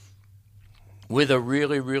LaVine with a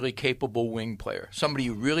really, really capable wing player, somebody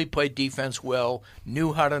who really played defense well,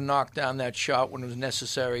 knew how to knock down that shot when it was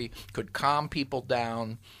necessary, could calm people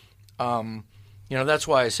down. That's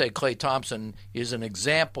why I say Klay Thompson is an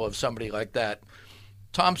example of somebody like that.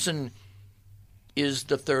 Thompson is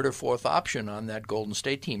the third or fourth option on that Golden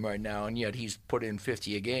State team right now, and yet he's put in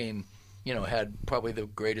 50 a game, had probably the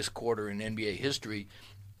greatest quarter in NBA history.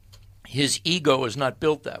 His ego is not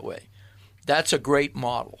built that way. That's a great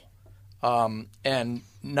model. And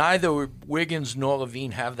neither Wiggins nor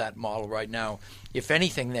LaVine have that model right now. If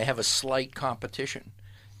anything, they have a slight competition.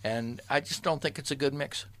 And I just don't think it's a good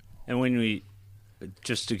mix. And when we,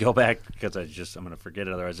 just to go back, because I'm going to forget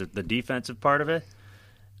it otherwise, the defensive part of it,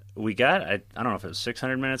 we got, I don't know if it was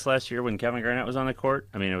 600 minutes last year when Kevin Garnett was on the court.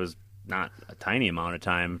 I mean, it was not a tiny amount of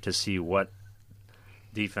time to see what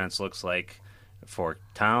defense looks like for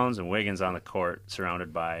Towns and Wiggins on the court,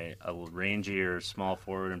 surrounded by a rangier small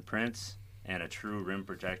forward in Prince and a true rim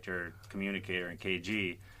protector, communicator in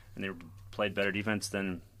KG, and they played better defense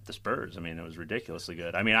than the Spurs. I mean, it was ridiculously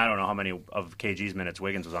good. I mean, I don't know how many of KG's minutes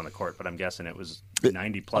Wiggins was on the court, but I'm guessing it was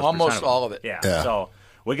 90+%. Almost all of it. Yeah. So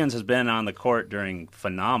Wiggins has been on the court during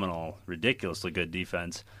phenomenal, ridiculously good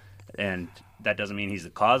defense, and that doesn't mean he's the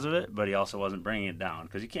cause of it, but he also wasn't bringing it down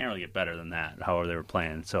because you can't really get better than that, however they were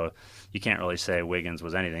playing. So you can't really say Wiggins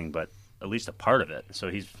was anything but at least a part of it. So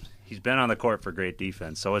he's been on the court for great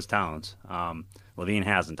defense. So has Towns. LaVine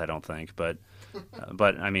hasn't, I don't think. But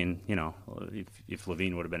I mean, if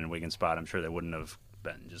LaVine would have been in Wiggins' spot, I'm sure they wouldn't have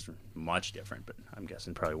been just much different, but I'm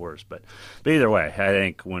guessing probably worse. But either way, I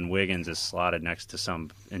think when Wiggins is slotted next to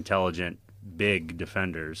some intelligent, big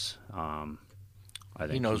defenders, I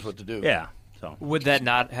think he knows what to do. Yeah. So would that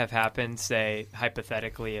not have happened, say,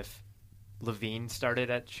 hypothetically, if LaVine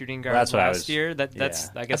started at shooting guard last year? I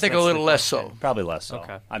think a little less so. Probably less so.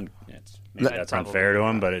 Okay. That's unfair to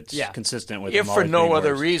him, but it's consistent with if him for no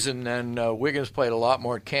other worse. reason than Wiggins played a lot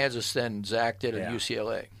more at Kansas than Zach did at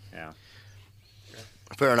UCLA. Yeah.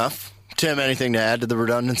 Fair enough. Tim, anything to add to the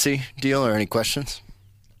redundancy deal or any questions?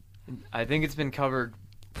 I think it's been covered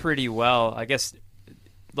pretty well. I guess,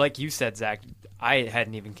 like you said, Zach, I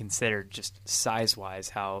hadn't even considered just size-wise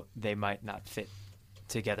how they might not fit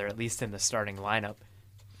together, at least in the starting lineup.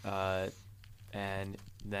 And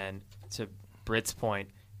then to Britt's point,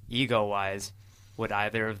 ego-wise, would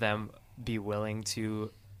either of them be willing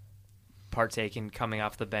to partake in coming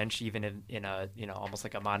off the bench, even in a almost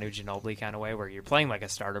like a Manu Ginobili kind of way, where you're playing like a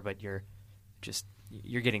starter, but you're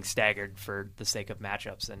getting staggered for the sake of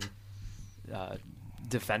matchups and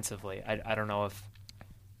defensively? I don't know if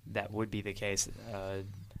that would be the case.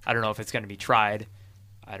 I don't know if it's going to be tried.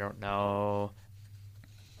 I don't know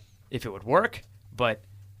if it would work, but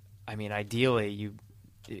I mean, ideally,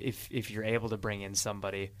 if you're able to bring in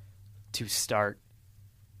somebody to start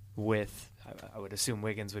with, I would assume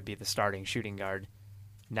Wiggins would be the starting shooting guard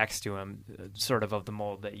next to him, sort of the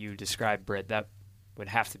mold that you described, Britt. That would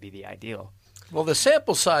have to be the ideal. Well, the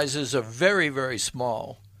sample sizes are very, very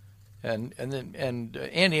small. And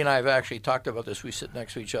Andy and I have actually talked about this. We sit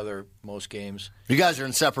next to each other most games. You guys are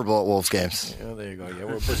inseparable at Wolves games. Oh, there you go. Yeah,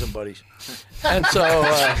 we're bosom buddies.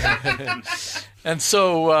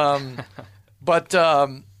 But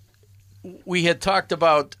we had talked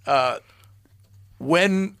about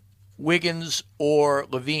when Wiggins or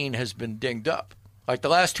LaVine has been dinged up. Like the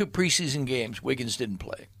last two preseason games, Wiggins didn't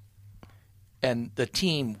play. And the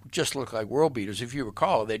team just looked like world beaters. If you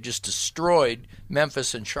recall, they just destroyed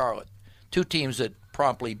Memphis and Charlotte, two teams that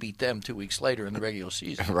promptly beat them 2 weeks later in the regular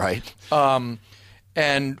season. Right.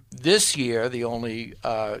 And this year, the only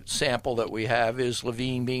sample that we have is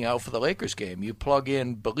LaVine being out for the Lakers game. You plug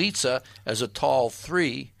in Bjelica as a tall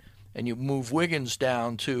three, and you move Wiggins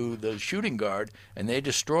down to the shooting guard, and they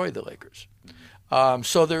destroy the Lakers.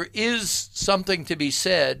 So there is something to be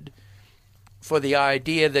said for the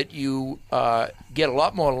idea that you get a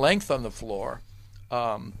lot more length on the floor.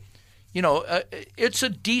 It's a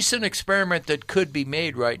decent experiment that could be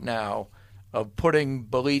made right now of putting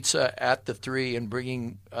Bjelica at the three and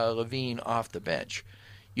bringing LaVine off the bench.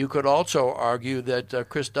 You could also argue that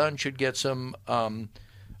Chris Dunn should get some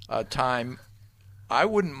time. I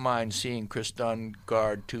wouldn't mind seeing Chris Dunn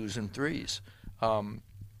guard twos and threes.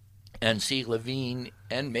 And see LaVine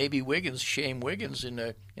and maybe Wiggins, shame Wiggins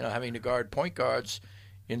into having to guard point guards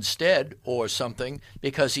instead or something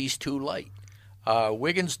because he's too light.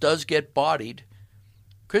 Wiggins does get bodied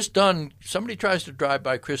Chris Dunn, somebody tries to drive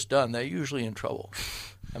by Chris Dunn, they're usually in trouble.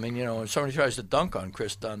 I mean, when somebody tries to dunk on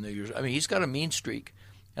Chris Dunn, he's got a mean streak,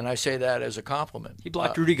 and I say that as a compliment. He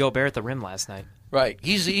blocked Rudy Gobert at the rim last night. Right.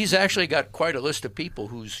 He's actually got quite a list of people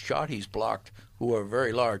whose shot he's blocked who are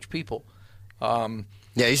very large people.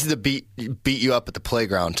 He's the beat you up at the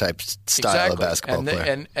playground type style of basketball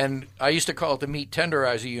player. And I used to call it the meat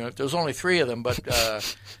tenderizer unit. There was only 3 of them, but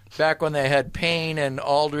back when they had Payne and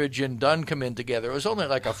Aldridge and Dunn come in together, it was only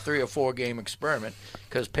like a 3 or 4 game experiment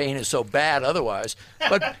because Payne is so bad otherwise.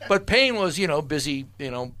 But Payne was busy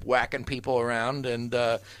whacking people around, and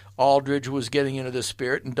Aldridge was getting into the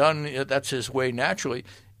spirit, and Dunn, that's his way naturally.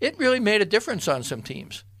 It really made a difference on some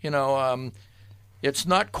teams. It's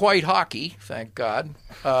not quite hockey, thank God,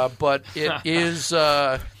 but it is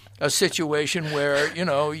a situation where,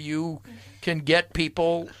 you can get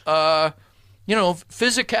people,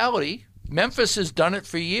 physicality. Memphis has done it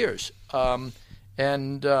for years. There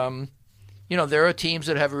are teams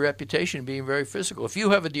that have a reputation of being very physical. If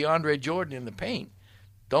you have a DeAndre Jordan in the paint,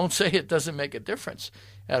 don't say it doesn't make a difference.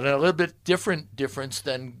 And a little bit different difference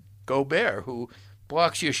than Gobert, who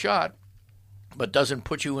blocks your shot but doesn't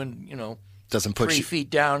put you in, doesn't put 3 feet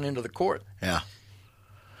down into the court. Yeah.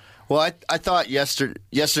 Well, I thought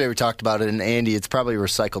yesterday we talked about it, and Andy, it's probably a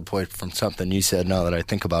recycled point from something you said now that I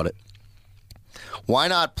think about it. Why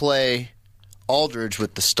not play Aldridge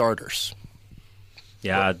with the starters?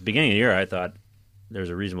 Yeah, at the beginning of the year, I thought there was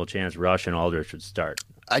a reasonable chance Rush and Aldridge would start.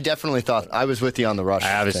 I definitely thought I was with you on the Rush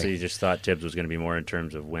I obviously thing. Just thought Tibbs was going to be more in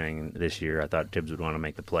terms of winning this year. I thought Tibbs would want to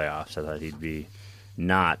make the playoffs. I thought he'd be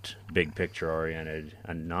not big picture oriented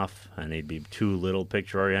enough, and he'd be too little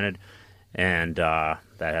picture oriented, and that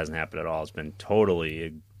hasn't happened at all. It's been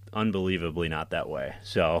totally, unbelievably not that way.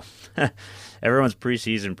 So everyone's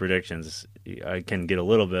preseason predictions can get a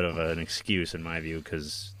little bit of an excuse in my view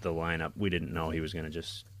because the lineup, we didn't know he was going to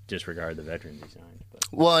just disregard the veterans he signed. But.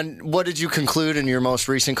 Well, and what did you conclude in your most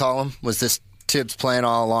recent column? Was this Tibbs' plan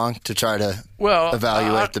all along to try to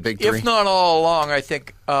evaluate the big 3? If not all along, I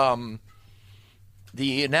think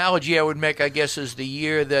the analogy I would make, I guess, is the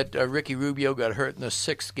year that Ricky Rubio got hurt in the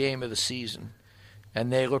 6th game of the season,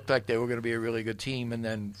 and they looked like they were going to be a really good team, and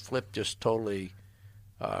then Flip just totally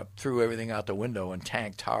threw everything out the window and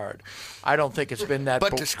tanked hard. I don't think it's been that...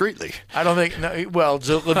 But discreetly. I don't think... No, well,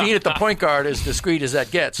 Levine at the point guard is discreet as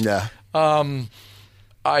that gets. Yeah.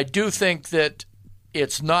 I do think that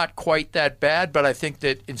it's not quite that bad, but I think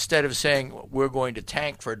that instead of saying we're going to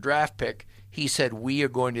tank for a draft pick, he said we are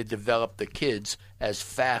going to develop the kids as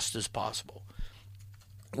fast as possible,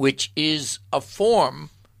 which is a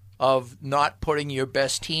form of not putting your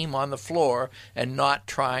best team on the floor and not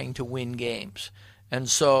trying to win games. And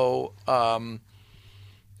so I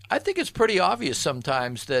think it's pretty obvious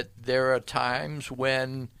sometimes that there are times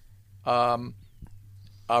when a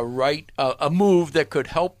move that could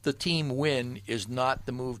help the team win is not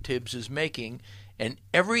the move Tibbs is making. And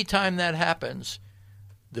every time that happens,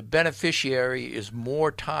 the beneficiary is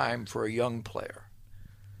more time for a young player.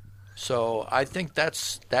 So I think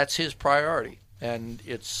that's his priority. And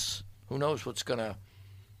it's who knows what's going to,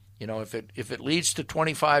 if it leads to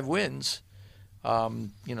 25 wins,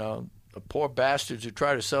 the poor bastards who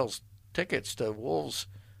try to sell tickets to Wolves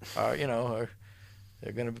they're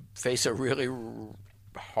going to face a really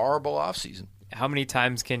horrible offseason. How many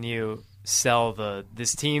times can you sell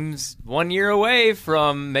this team's 1 year away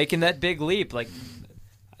from making that big leap? Like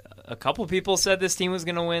a couple people said this team was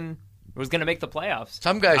going to win, was going to make the playoffs.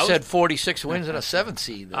 Some guy said 46 wins and a 7th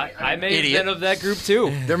seed. I may have been of that group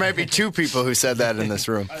too. There might be 2 people who said that in this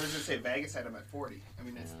room. I was going to say Vegas had him at 40. I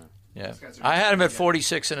mean, yeah. I had him at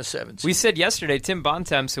 46 and a 7 seed. We said yesterday, Tim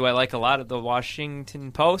Bontemps, who I like a lot, of the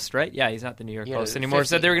Washington Post, right? Yeah, he's not the New York Post anymore. 50.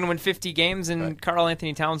 Said they were going to win 50 games, and Karl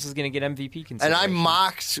Anthony Towns was going to get MVP consideration. And I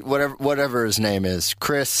mocked whatever his name is,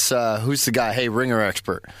 Chris. Who's the guy? Hey, Ringer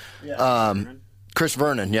expert. Yeah, Chris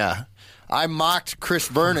Vernon. Yeah, I mocked Chris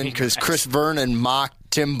Vernon because Chris Vernon mocked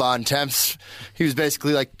Tim Bontemps. He was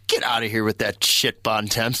basically like, "Get out of here with that shit,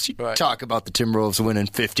 Bontemps. You talk about the Timberwolves winning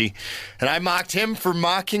 50," and I mocked him for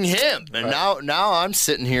mocking him. And now I'm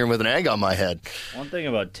sitting here with an egg on my head. One thing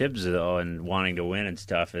about Tibbs though, and wanting to win and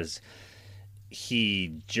stuff, is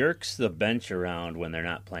he jerks the bench around when they're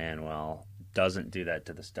not playing well. Doesn't do that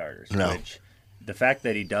to the starters. No. Which, the fact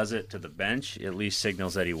that he does it to the bench at least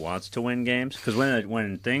signals that he wants to win games. Because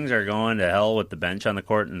when things are going to hell with the bench on the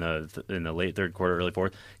court in the late third quarter, early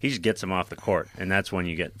fourth, he just gets them off the court, and that's when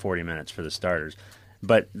you get 40 minutes for the starters.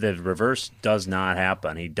 But the reverse does not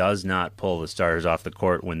happen. He does not pull the starters off the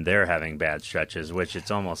court when they're having bad stretches, which it's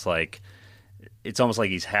almost like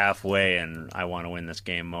he's halfway in I want to win this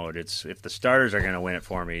game mode. It's if the starters are going to win it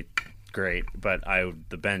for me, great, but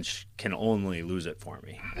the bench can only lose it for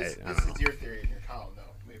me. This is your theory in your column, though.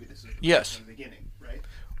 Maybe this is from the beginning, right?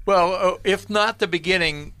 Well, if not the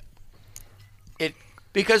beginning,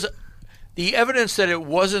 because the evidence that it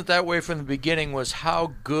wasn't that way from the beginning was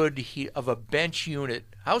how good of a bench unit,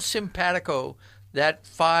 how simpatico that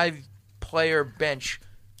 5-player bench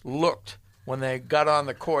looked when they got on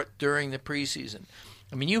the court during the preseason.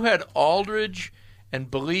 I mean, you had Aldridge and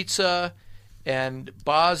Bjelica and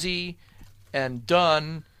Bazzi and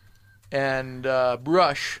Dunn and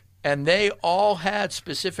Rush, and they all had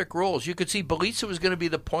specific roles. You could see Bjelica was going to be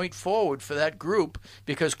the point forward for that group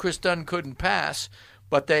because Chris Dunn couldn't pass,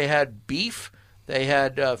 but they had beef, they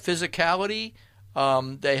had physicality,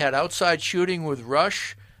 they had outside shooting with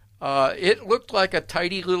Rush. It looked like a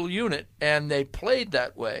tidy little unit, and they played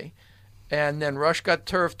that way. And then Rush got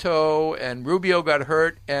turf toe, and Rubio got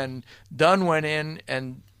hurt, and Dunn went in,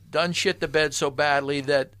 and Dunn shit the bed so badly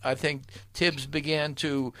that I think Tibbs began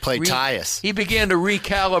to play Tyus. He began to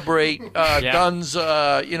recalibrate Dunn's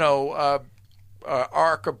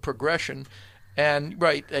arc of progression. And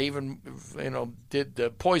they even did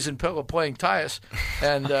the poison pill of playing Tyus,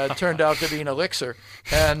 and turned out to be an elixir.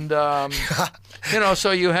 And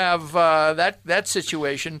so you have that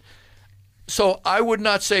situation. So I would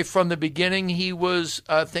not say from the beginning he was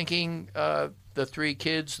thinking the 3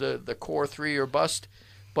 kids, the core 3 or bust.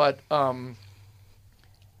 But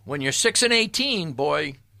when you're 6 and 18,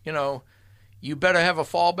 boy, you better have a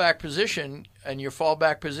fallback position, and your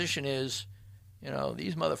fallback position is,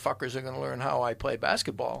 these motherfuckers are going to learn how I play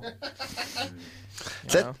basketball.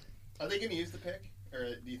 Are they going to use the pick,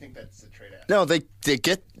 or do you think that's a trade out? No, they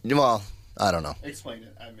get I don't know. Explain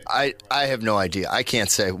it. I have no idea. I can't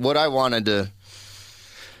say. What I wanted to...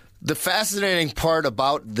 The fascinating part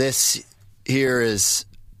about this here is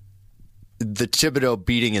the Thibodeau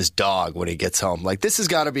beating his dog when he gets home. Like, this has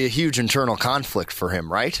got to be a huge internal conflict for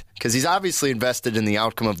him, right? Because he's obviously invested in the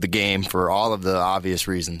outcome of the game for all of the obvious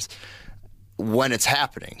reasons when it's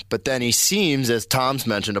happening. But then he seems, as Tom's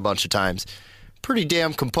mentioned a bunch of times, pretty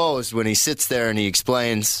damn composed when he sits there and he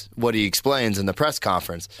explains what he explains in the press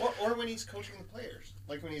conference. Or when he's coaching the players,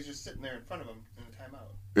 like when he's just sitting there in front of them in the timeout.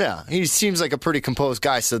 Yeah, he seems like a pretty composed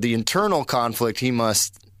guy. So the internal conflict he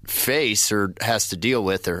must face or has to deal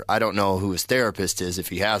with, or I don't know who his therapist is if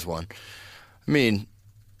he has one. I mean,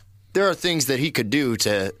 there are things that he could do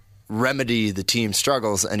to remedy the team's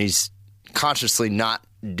struggles, and he's consciously not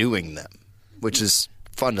doing them, which is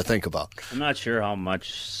fun to think about. I'm not sure how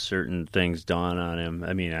much certain things dawn on him.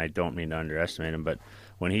 I mean, I don't mean to underestimate him, but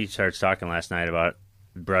when he starts talking last night about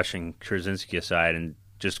brushing Krasinski aside and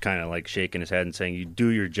just kind of like shaking his head and saying, you do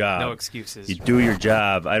your job. No excuses. You do your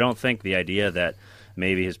job. I don't think the idea that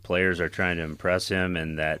maybe his players are trying to impress him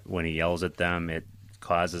and that when he yells at them, it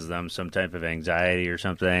causes them some type of anxiety or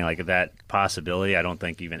something, like that possibility, I don't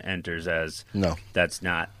think even enters as, no, that's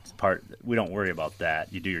not part, we don't worry about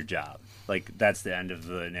that. You do your job. Like, that's the end of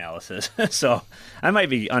the analysis. So I might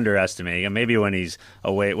be underestimating him. Maybe when he's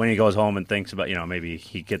away, when he goes home and thinks about, maybe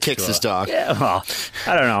he kicks his dog. Yeah, well,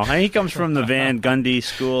 I don't know. He comes from the Van Gundy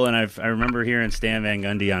school, and I remember hearing Stan Van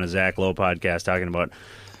Gundy on a Zach Lowe podcast talking about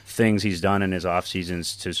things he's done in his off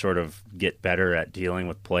seasons to sort of get better at dealing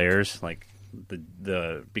with players, like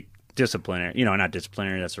the disciplinary, not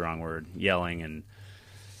disciplinary, that's the wrong word, yelling and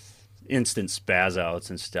instant spaz outs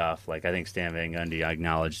and stuff. Like, I think Stan Van Gundy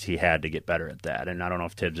acknowledged he had to get better at that, and I don't know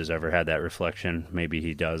if Tibbs has ever had that reflection. Maybe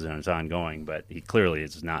he does, and it's ongoing, but he clearly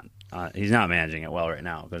is not. He's not managing it well right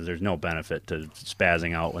now because there's no benefit to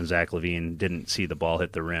spazzing out when Zach LaVine didn't see the ball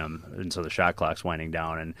hit the rim, and so the shot clock's winding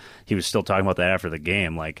down, and he was still talking about that after the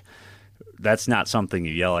game. Like, that's not something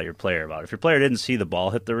you yell at your player about. If your player didn't see the ball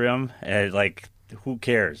hit the rim, who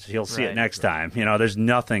cares? He'll see it next time. There's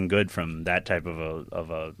nothing good from that type of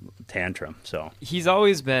a tantrum. So he's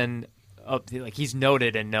always been he's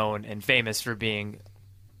noted and known and famous for being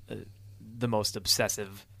the most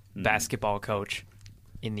obsessive basketball coach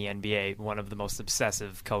in the NBA, one of the most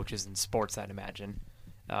obsessive coaches in sports, I'd imagine.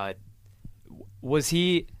 Was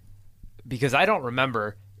he, because I don't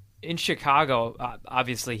remember, in Chicago,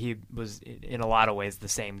 obviously he was in a lot of ways the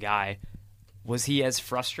same guy. Was he as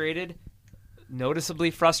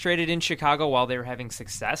noticeably frustrated in Chicago while they were having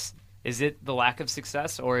success? Is it the lack of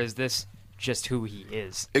success, or is this just who he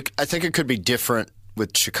is? I think it could be different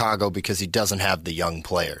with Chicago because he doesn't have the young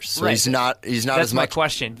players. So right. he's not That's as much. my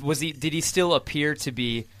question. Did he still appear to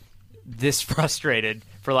be this frustrated,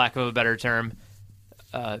 for lack of a better term,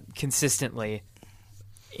 consistently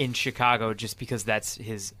in Chicago, just because that's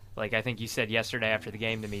his, like I think you said yesterday after the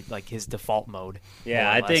game to me, like his default mode? Yeah,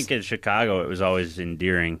 I think in Chicago it was always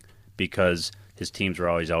endearing because his teams were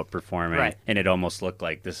always outperforming, right. And it almost looked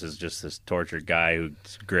like this is just this tortured guy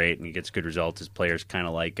who's great and he gets good results. His players kind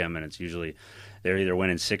of like him, and it's usually they're either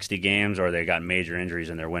winning 60 games or they got major injuries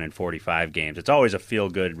and they're winning 45 games. It's always a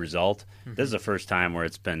feel-good result. Mm-hmm. This is the first time where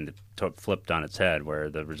it's been flipped on its head, where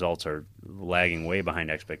the results are lagging way behind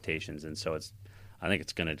expectations, and so I think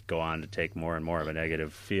it's going to go on to take more and more of a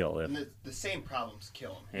negative feel. And the same problems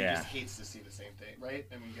kill him. He just hates to see the same thing, right?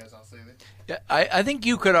 I mean, you guys all say that? Yeah, I think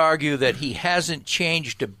you could argue that he hasn't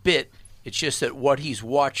changed a bit. It's just that what he's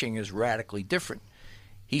watching is radically different.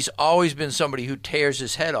 He's always been somebody who tears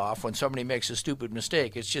his head off when somebody makes a stupid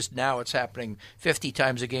mistake. It's just now it's happening 50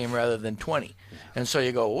 times a game rather than 20. And so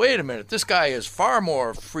you go, wait a minute, this guy is far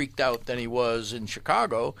more freaked out than he was in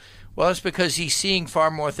Chicago. Well, it's because he's seeing far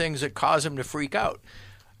more things that cause him to freak out.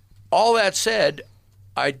 All that said,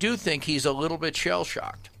 I do think he's a little bit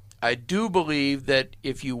shell-shocked. I do believe that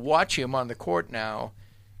if you watch him on the court now,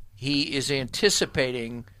 he is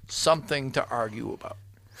anticipating something to argue about.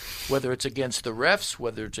 Whether it's against the refs,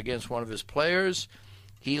 whether it's against one of his players,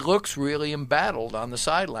 he looks really embattled on the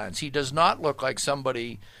sidelines. He does not look like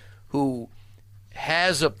somebody who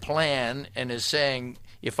has a plan and is saying,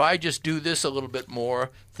 if I just do this a little bit more,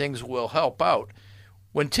 things will help out.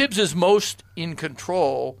 When Tibbs is most in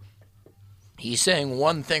control, he's saying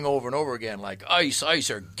one thing over and over again, like ice,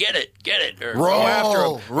 or get it, or roll, go after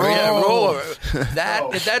him. Roll. Yeah, roll.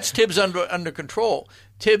 That's Tibbs under control.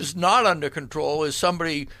 Tibbs not under control is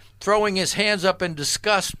somebody throwing his hands up in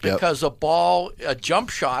disgust because a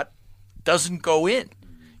jump shot, doesn't go in.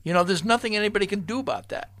 You know, there's nothing anybody can do about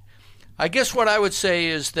that. I guess what I would say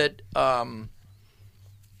is that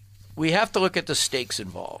we have to look at the stakes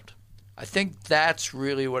involved. I think that's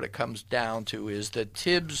really what it comes down to, is that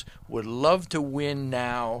Tibbs would love to win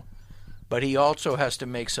now, but he also has to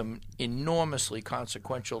make some enormously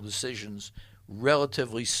consequential decisions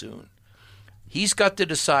relatively soon. He's got to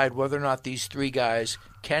decide whether or not these three guys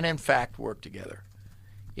can in fact work together.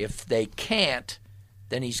 If they can't,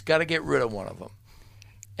 then he's got to get rid of one of them.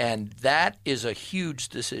 And that is a huge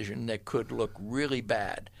decision that could look really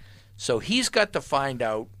bad. So he's got to find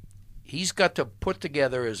out, he's got to put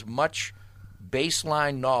together as much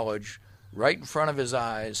baseline knowledge right in front of his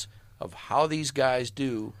eyes of how these guys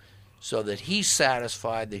do, so that he's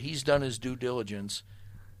satisfied that he's done his due diligence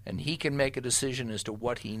and he can make a decision as to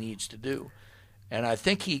what he needs to do. And I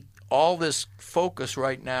think all this focus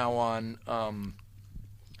right now on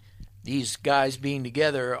these guys being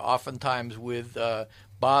together, oftentimes with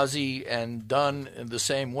Bazzi and Dunn in the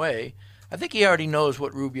same way, I think he already knows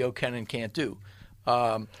what Rubio can and can't do.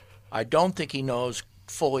 I don't think he knows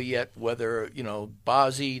fully yet whether,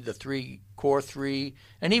 Bazzi, the core three,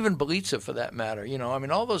 and even Bjelica for that matter.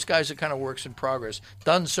 All those guys are kind of works in progress.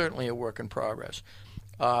 Dunn's certainly a work in progress.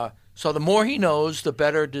 So the more he knows, the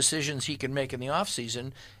better decisions he can make in the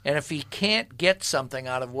offseason. And if he can't get something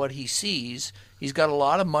out of what he sees, he's got a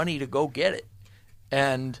lot of money to go get it.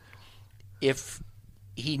 And if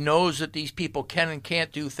he knows that these people can and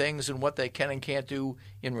can't do things and what they can and can't do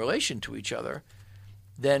in relation to each other,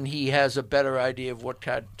 then he has a better idea of what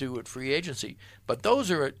to do at free agency. But those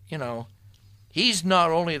are, he's not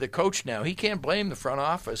only the coach now. He can't blame the front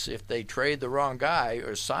office if they trade the wrong guy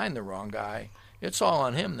or sign the wrong guy. It's all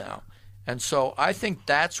on him now. And so I think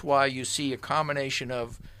that's why you see a combination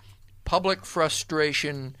of public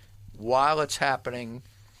frustration while it's happening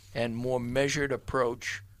and more measured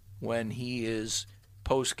approach when he is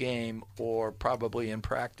post-game or probably in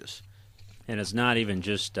practice. And it's not even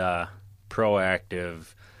just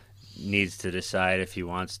proactive, needs to decide if he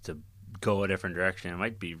wants to go a different direction. It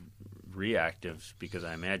might be reactive, because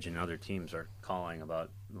I imagine other teams are calling about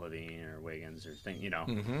Levine or Wiggins or things.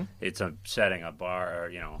 It's setting a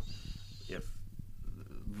bar.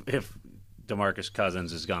 If DeMarcus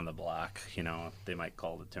Cousins has gone the block, they might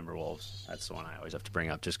call the Timberwolves. That's the one I always have to bring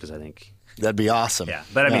up, just because I think that'd be awesome. Yeah,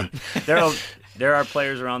 but I mean, there are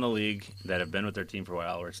players around the league that have been with their team for a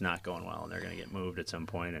while where it's not going well, and they're going to get moved at some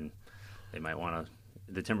point, and they might want to.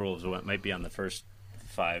 The Timberwolves might be on the first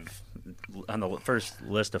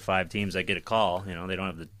list of 5 teams that get a call. They don't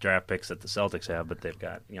have the draft picks that the Celtics have, but they've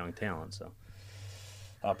got young talent, so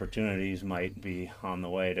opportunities might be on the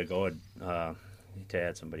way to go to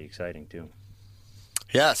add somebody exciting too.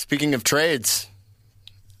 Yeah, speaking of trades,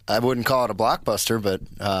 I wouldn't call it a blockbuster, but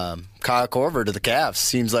Kyle Korver to the Cavs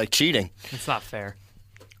seems like cheating. It's not fair.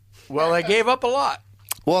 Well, they gave up a lot.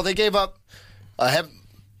 Well, they gave up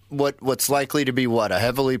what's likely to be a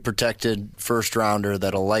heavily protected first rounder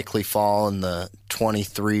that'll likely fall in the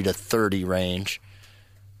 23 to 30 range.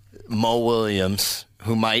 Mo Williams,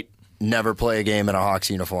 who might never play a game in a Hawks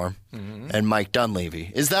uniform, and Mike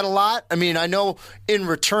Dunleavy. Is that a lot? I mean, I know in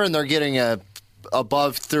return they're getting a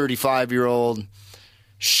above 35-year-old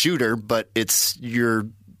shooter, but you're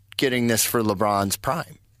getting this for LeBron's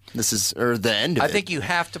prime. This is the end of it. I think you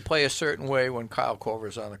have to play a certain way when Kyle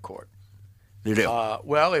Korver's on the court. You do.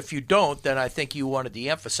 Well, if you don't, then I think you want to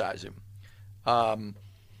de-emphasize him.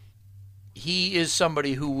 He is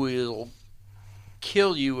somebody who will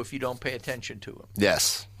kill you if you don't pay attention to him.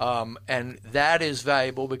 Yes. And that is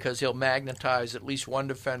valuable because he'll magnetize at least one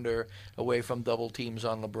defender away from double teams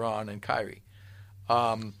on LeBron and Kyrie.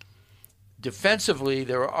 Defensively,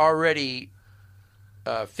 they're already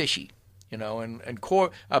fishy, and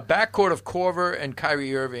a backcourt of Korver and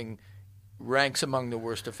Kyrie Irving ranks among the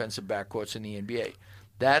worst defensive backcourts in the NBA.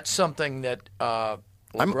 That's something that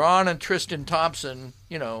LeBron and Tristan Thompson,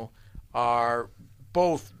 are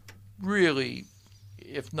both really,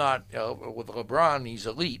 if not with LeBron, he's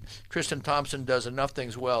elite. Tristan Thompson does enough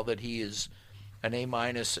things well that he is an A-,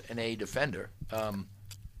 an A defender.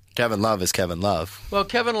 Kevin Love is Kevin Love. Well,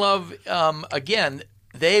 Kevin Love, again,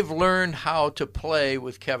 they've learned how to play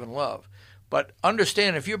with Kevin Love. But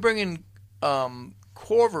understand, if you're bringing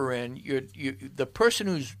Korver in, the person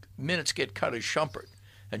whose minutes get cut is Shumpert.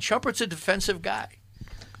 And Shumpert's a defensive guy.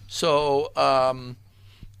 So,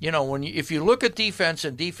 if you look at defense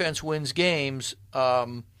and defense wins games,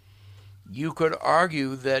 you could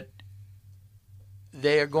argue that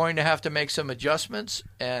they are going to have to make some adjustments.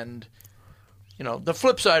 And, the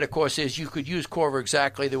flip side, of course, is you could use Korver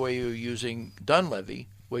exactly the way you're using Dunleavy,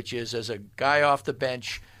 which is as a guy off the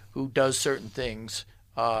bench who does certain things.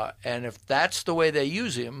 And if that's the way they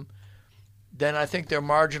use him, then I think they're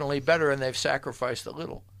marginally better and they've sacrificed a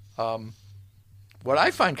little. What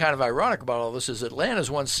I find kind of ironic about all this is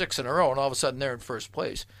Atlanta's won 6 in a row, and all of a sudden they're in first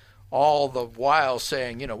place. All the while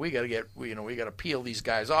saying, we got to peel these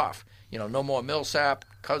guys off. No more Millsap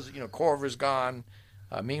because Korver's gone.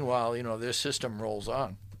 Meanwhile, their system rolls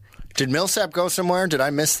on. Did Millsap go somewhere? Did I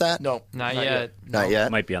miss that? No, not yet. Not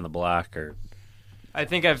yet. Might be on the block or. I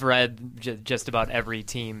think I've read just about every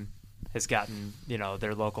team has gotten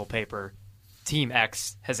their local paper. Team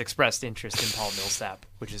X has expressed interest in Paul Millsap,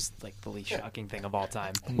 which is like the least shocking thing of all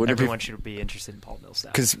time. Everyone should be interested in Paul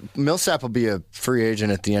Millsap. Because Millsap will be a free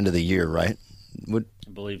agent at the end of the year, right? I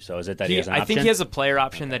believe so. Is it that he has an option? I think he has a player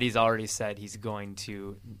option that he's already said he's going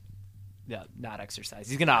to not exercise.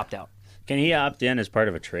 He's going to opt out. Can he opt in as part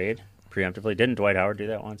of a trade preemptively? Didn't Dwight Howard do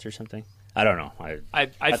that once or something? I don't know.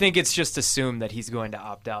 I think it's just assumed that he's going to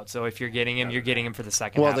opt out. So if you're getting him, you're getting him for the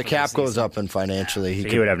second half. Well, the cap goes up, and financially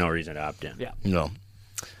he would have no reason to opt in. Yeah.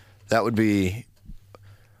 That would be.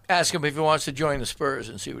 Ask him if he wants to join the Spurs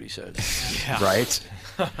and see what he says. Yeah. Right.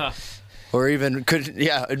 Or even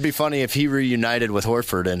it'd be funny if he reunited with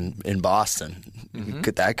Horford in Boston. Mm-hmm.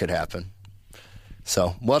 That could happen.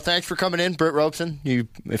 So, well, thanks for coming in, Britt Robeson.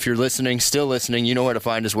 If you're still listening, you know where to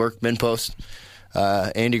find his work, Minpost.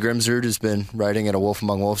 Andy Grimsrud has been writing at A Wolf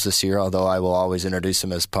Among Wolves this year, although I will always introduce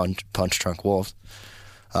him as Punch Drunk Wolves.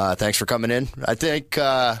 Thanks for coming in. I think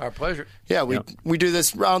our pleasure. Yeah, we do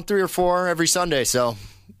this round 3 or 4 every Sunday, so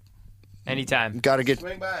anytime. Got to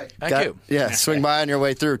swing by. Thank you. Yeah, swing by on your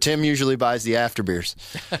way through. Tim usually buys the after beers.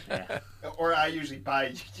 Or I usually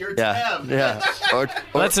buy your tab. Yeah. Or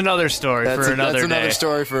that's another story for another day. That's another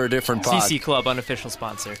story for a different pod. CC Club, unofficial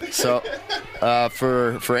sponsor. So,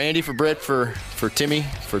 for Andy, for Britt, for Timmy,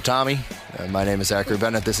 for Tommy, my name is Zachary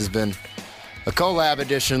Bennett. This has been a collab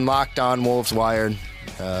edition, Locked On Wolves Wired,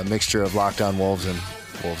 mixture of Locked On Wolves and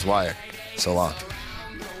Wolves Wired. So long.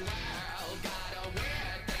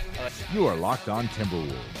 You are Locked On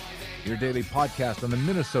Timberwolves, your daily podcast on the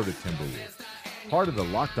Minnesota Timberwolves, part of the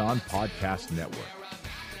Locked On Podcast Network.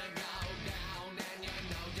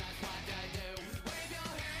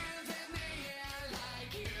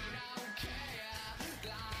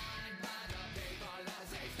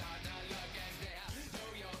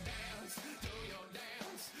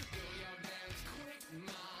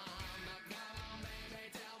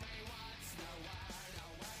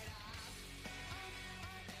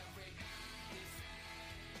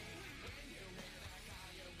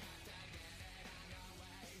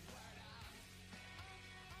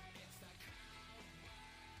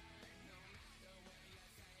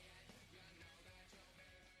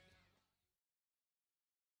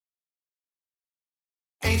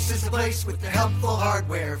 Ace is the place with the helpful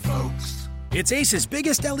hardware, folks. It's Ace's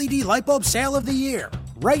biggest LED light bulb sale of the year.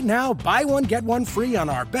 Right now, buy one, get one free on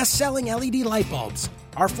our best-selling LED light bulbs.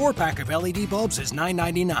 Our 4-pack of LED bulbs is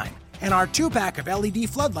 $9.99, and our 2-pack of LED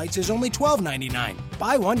floodlights is only $12.99.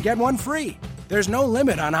 Buy one, get one free. There's no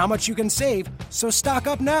limit on how much you can save, so stock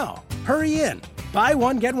up now. Hurry in. Buy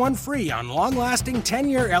one, get one free on long-lasting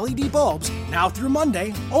 10-year LED bulbs now through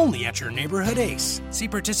Monday, only at your neighborhood Ace. See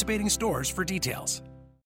participating stores for details.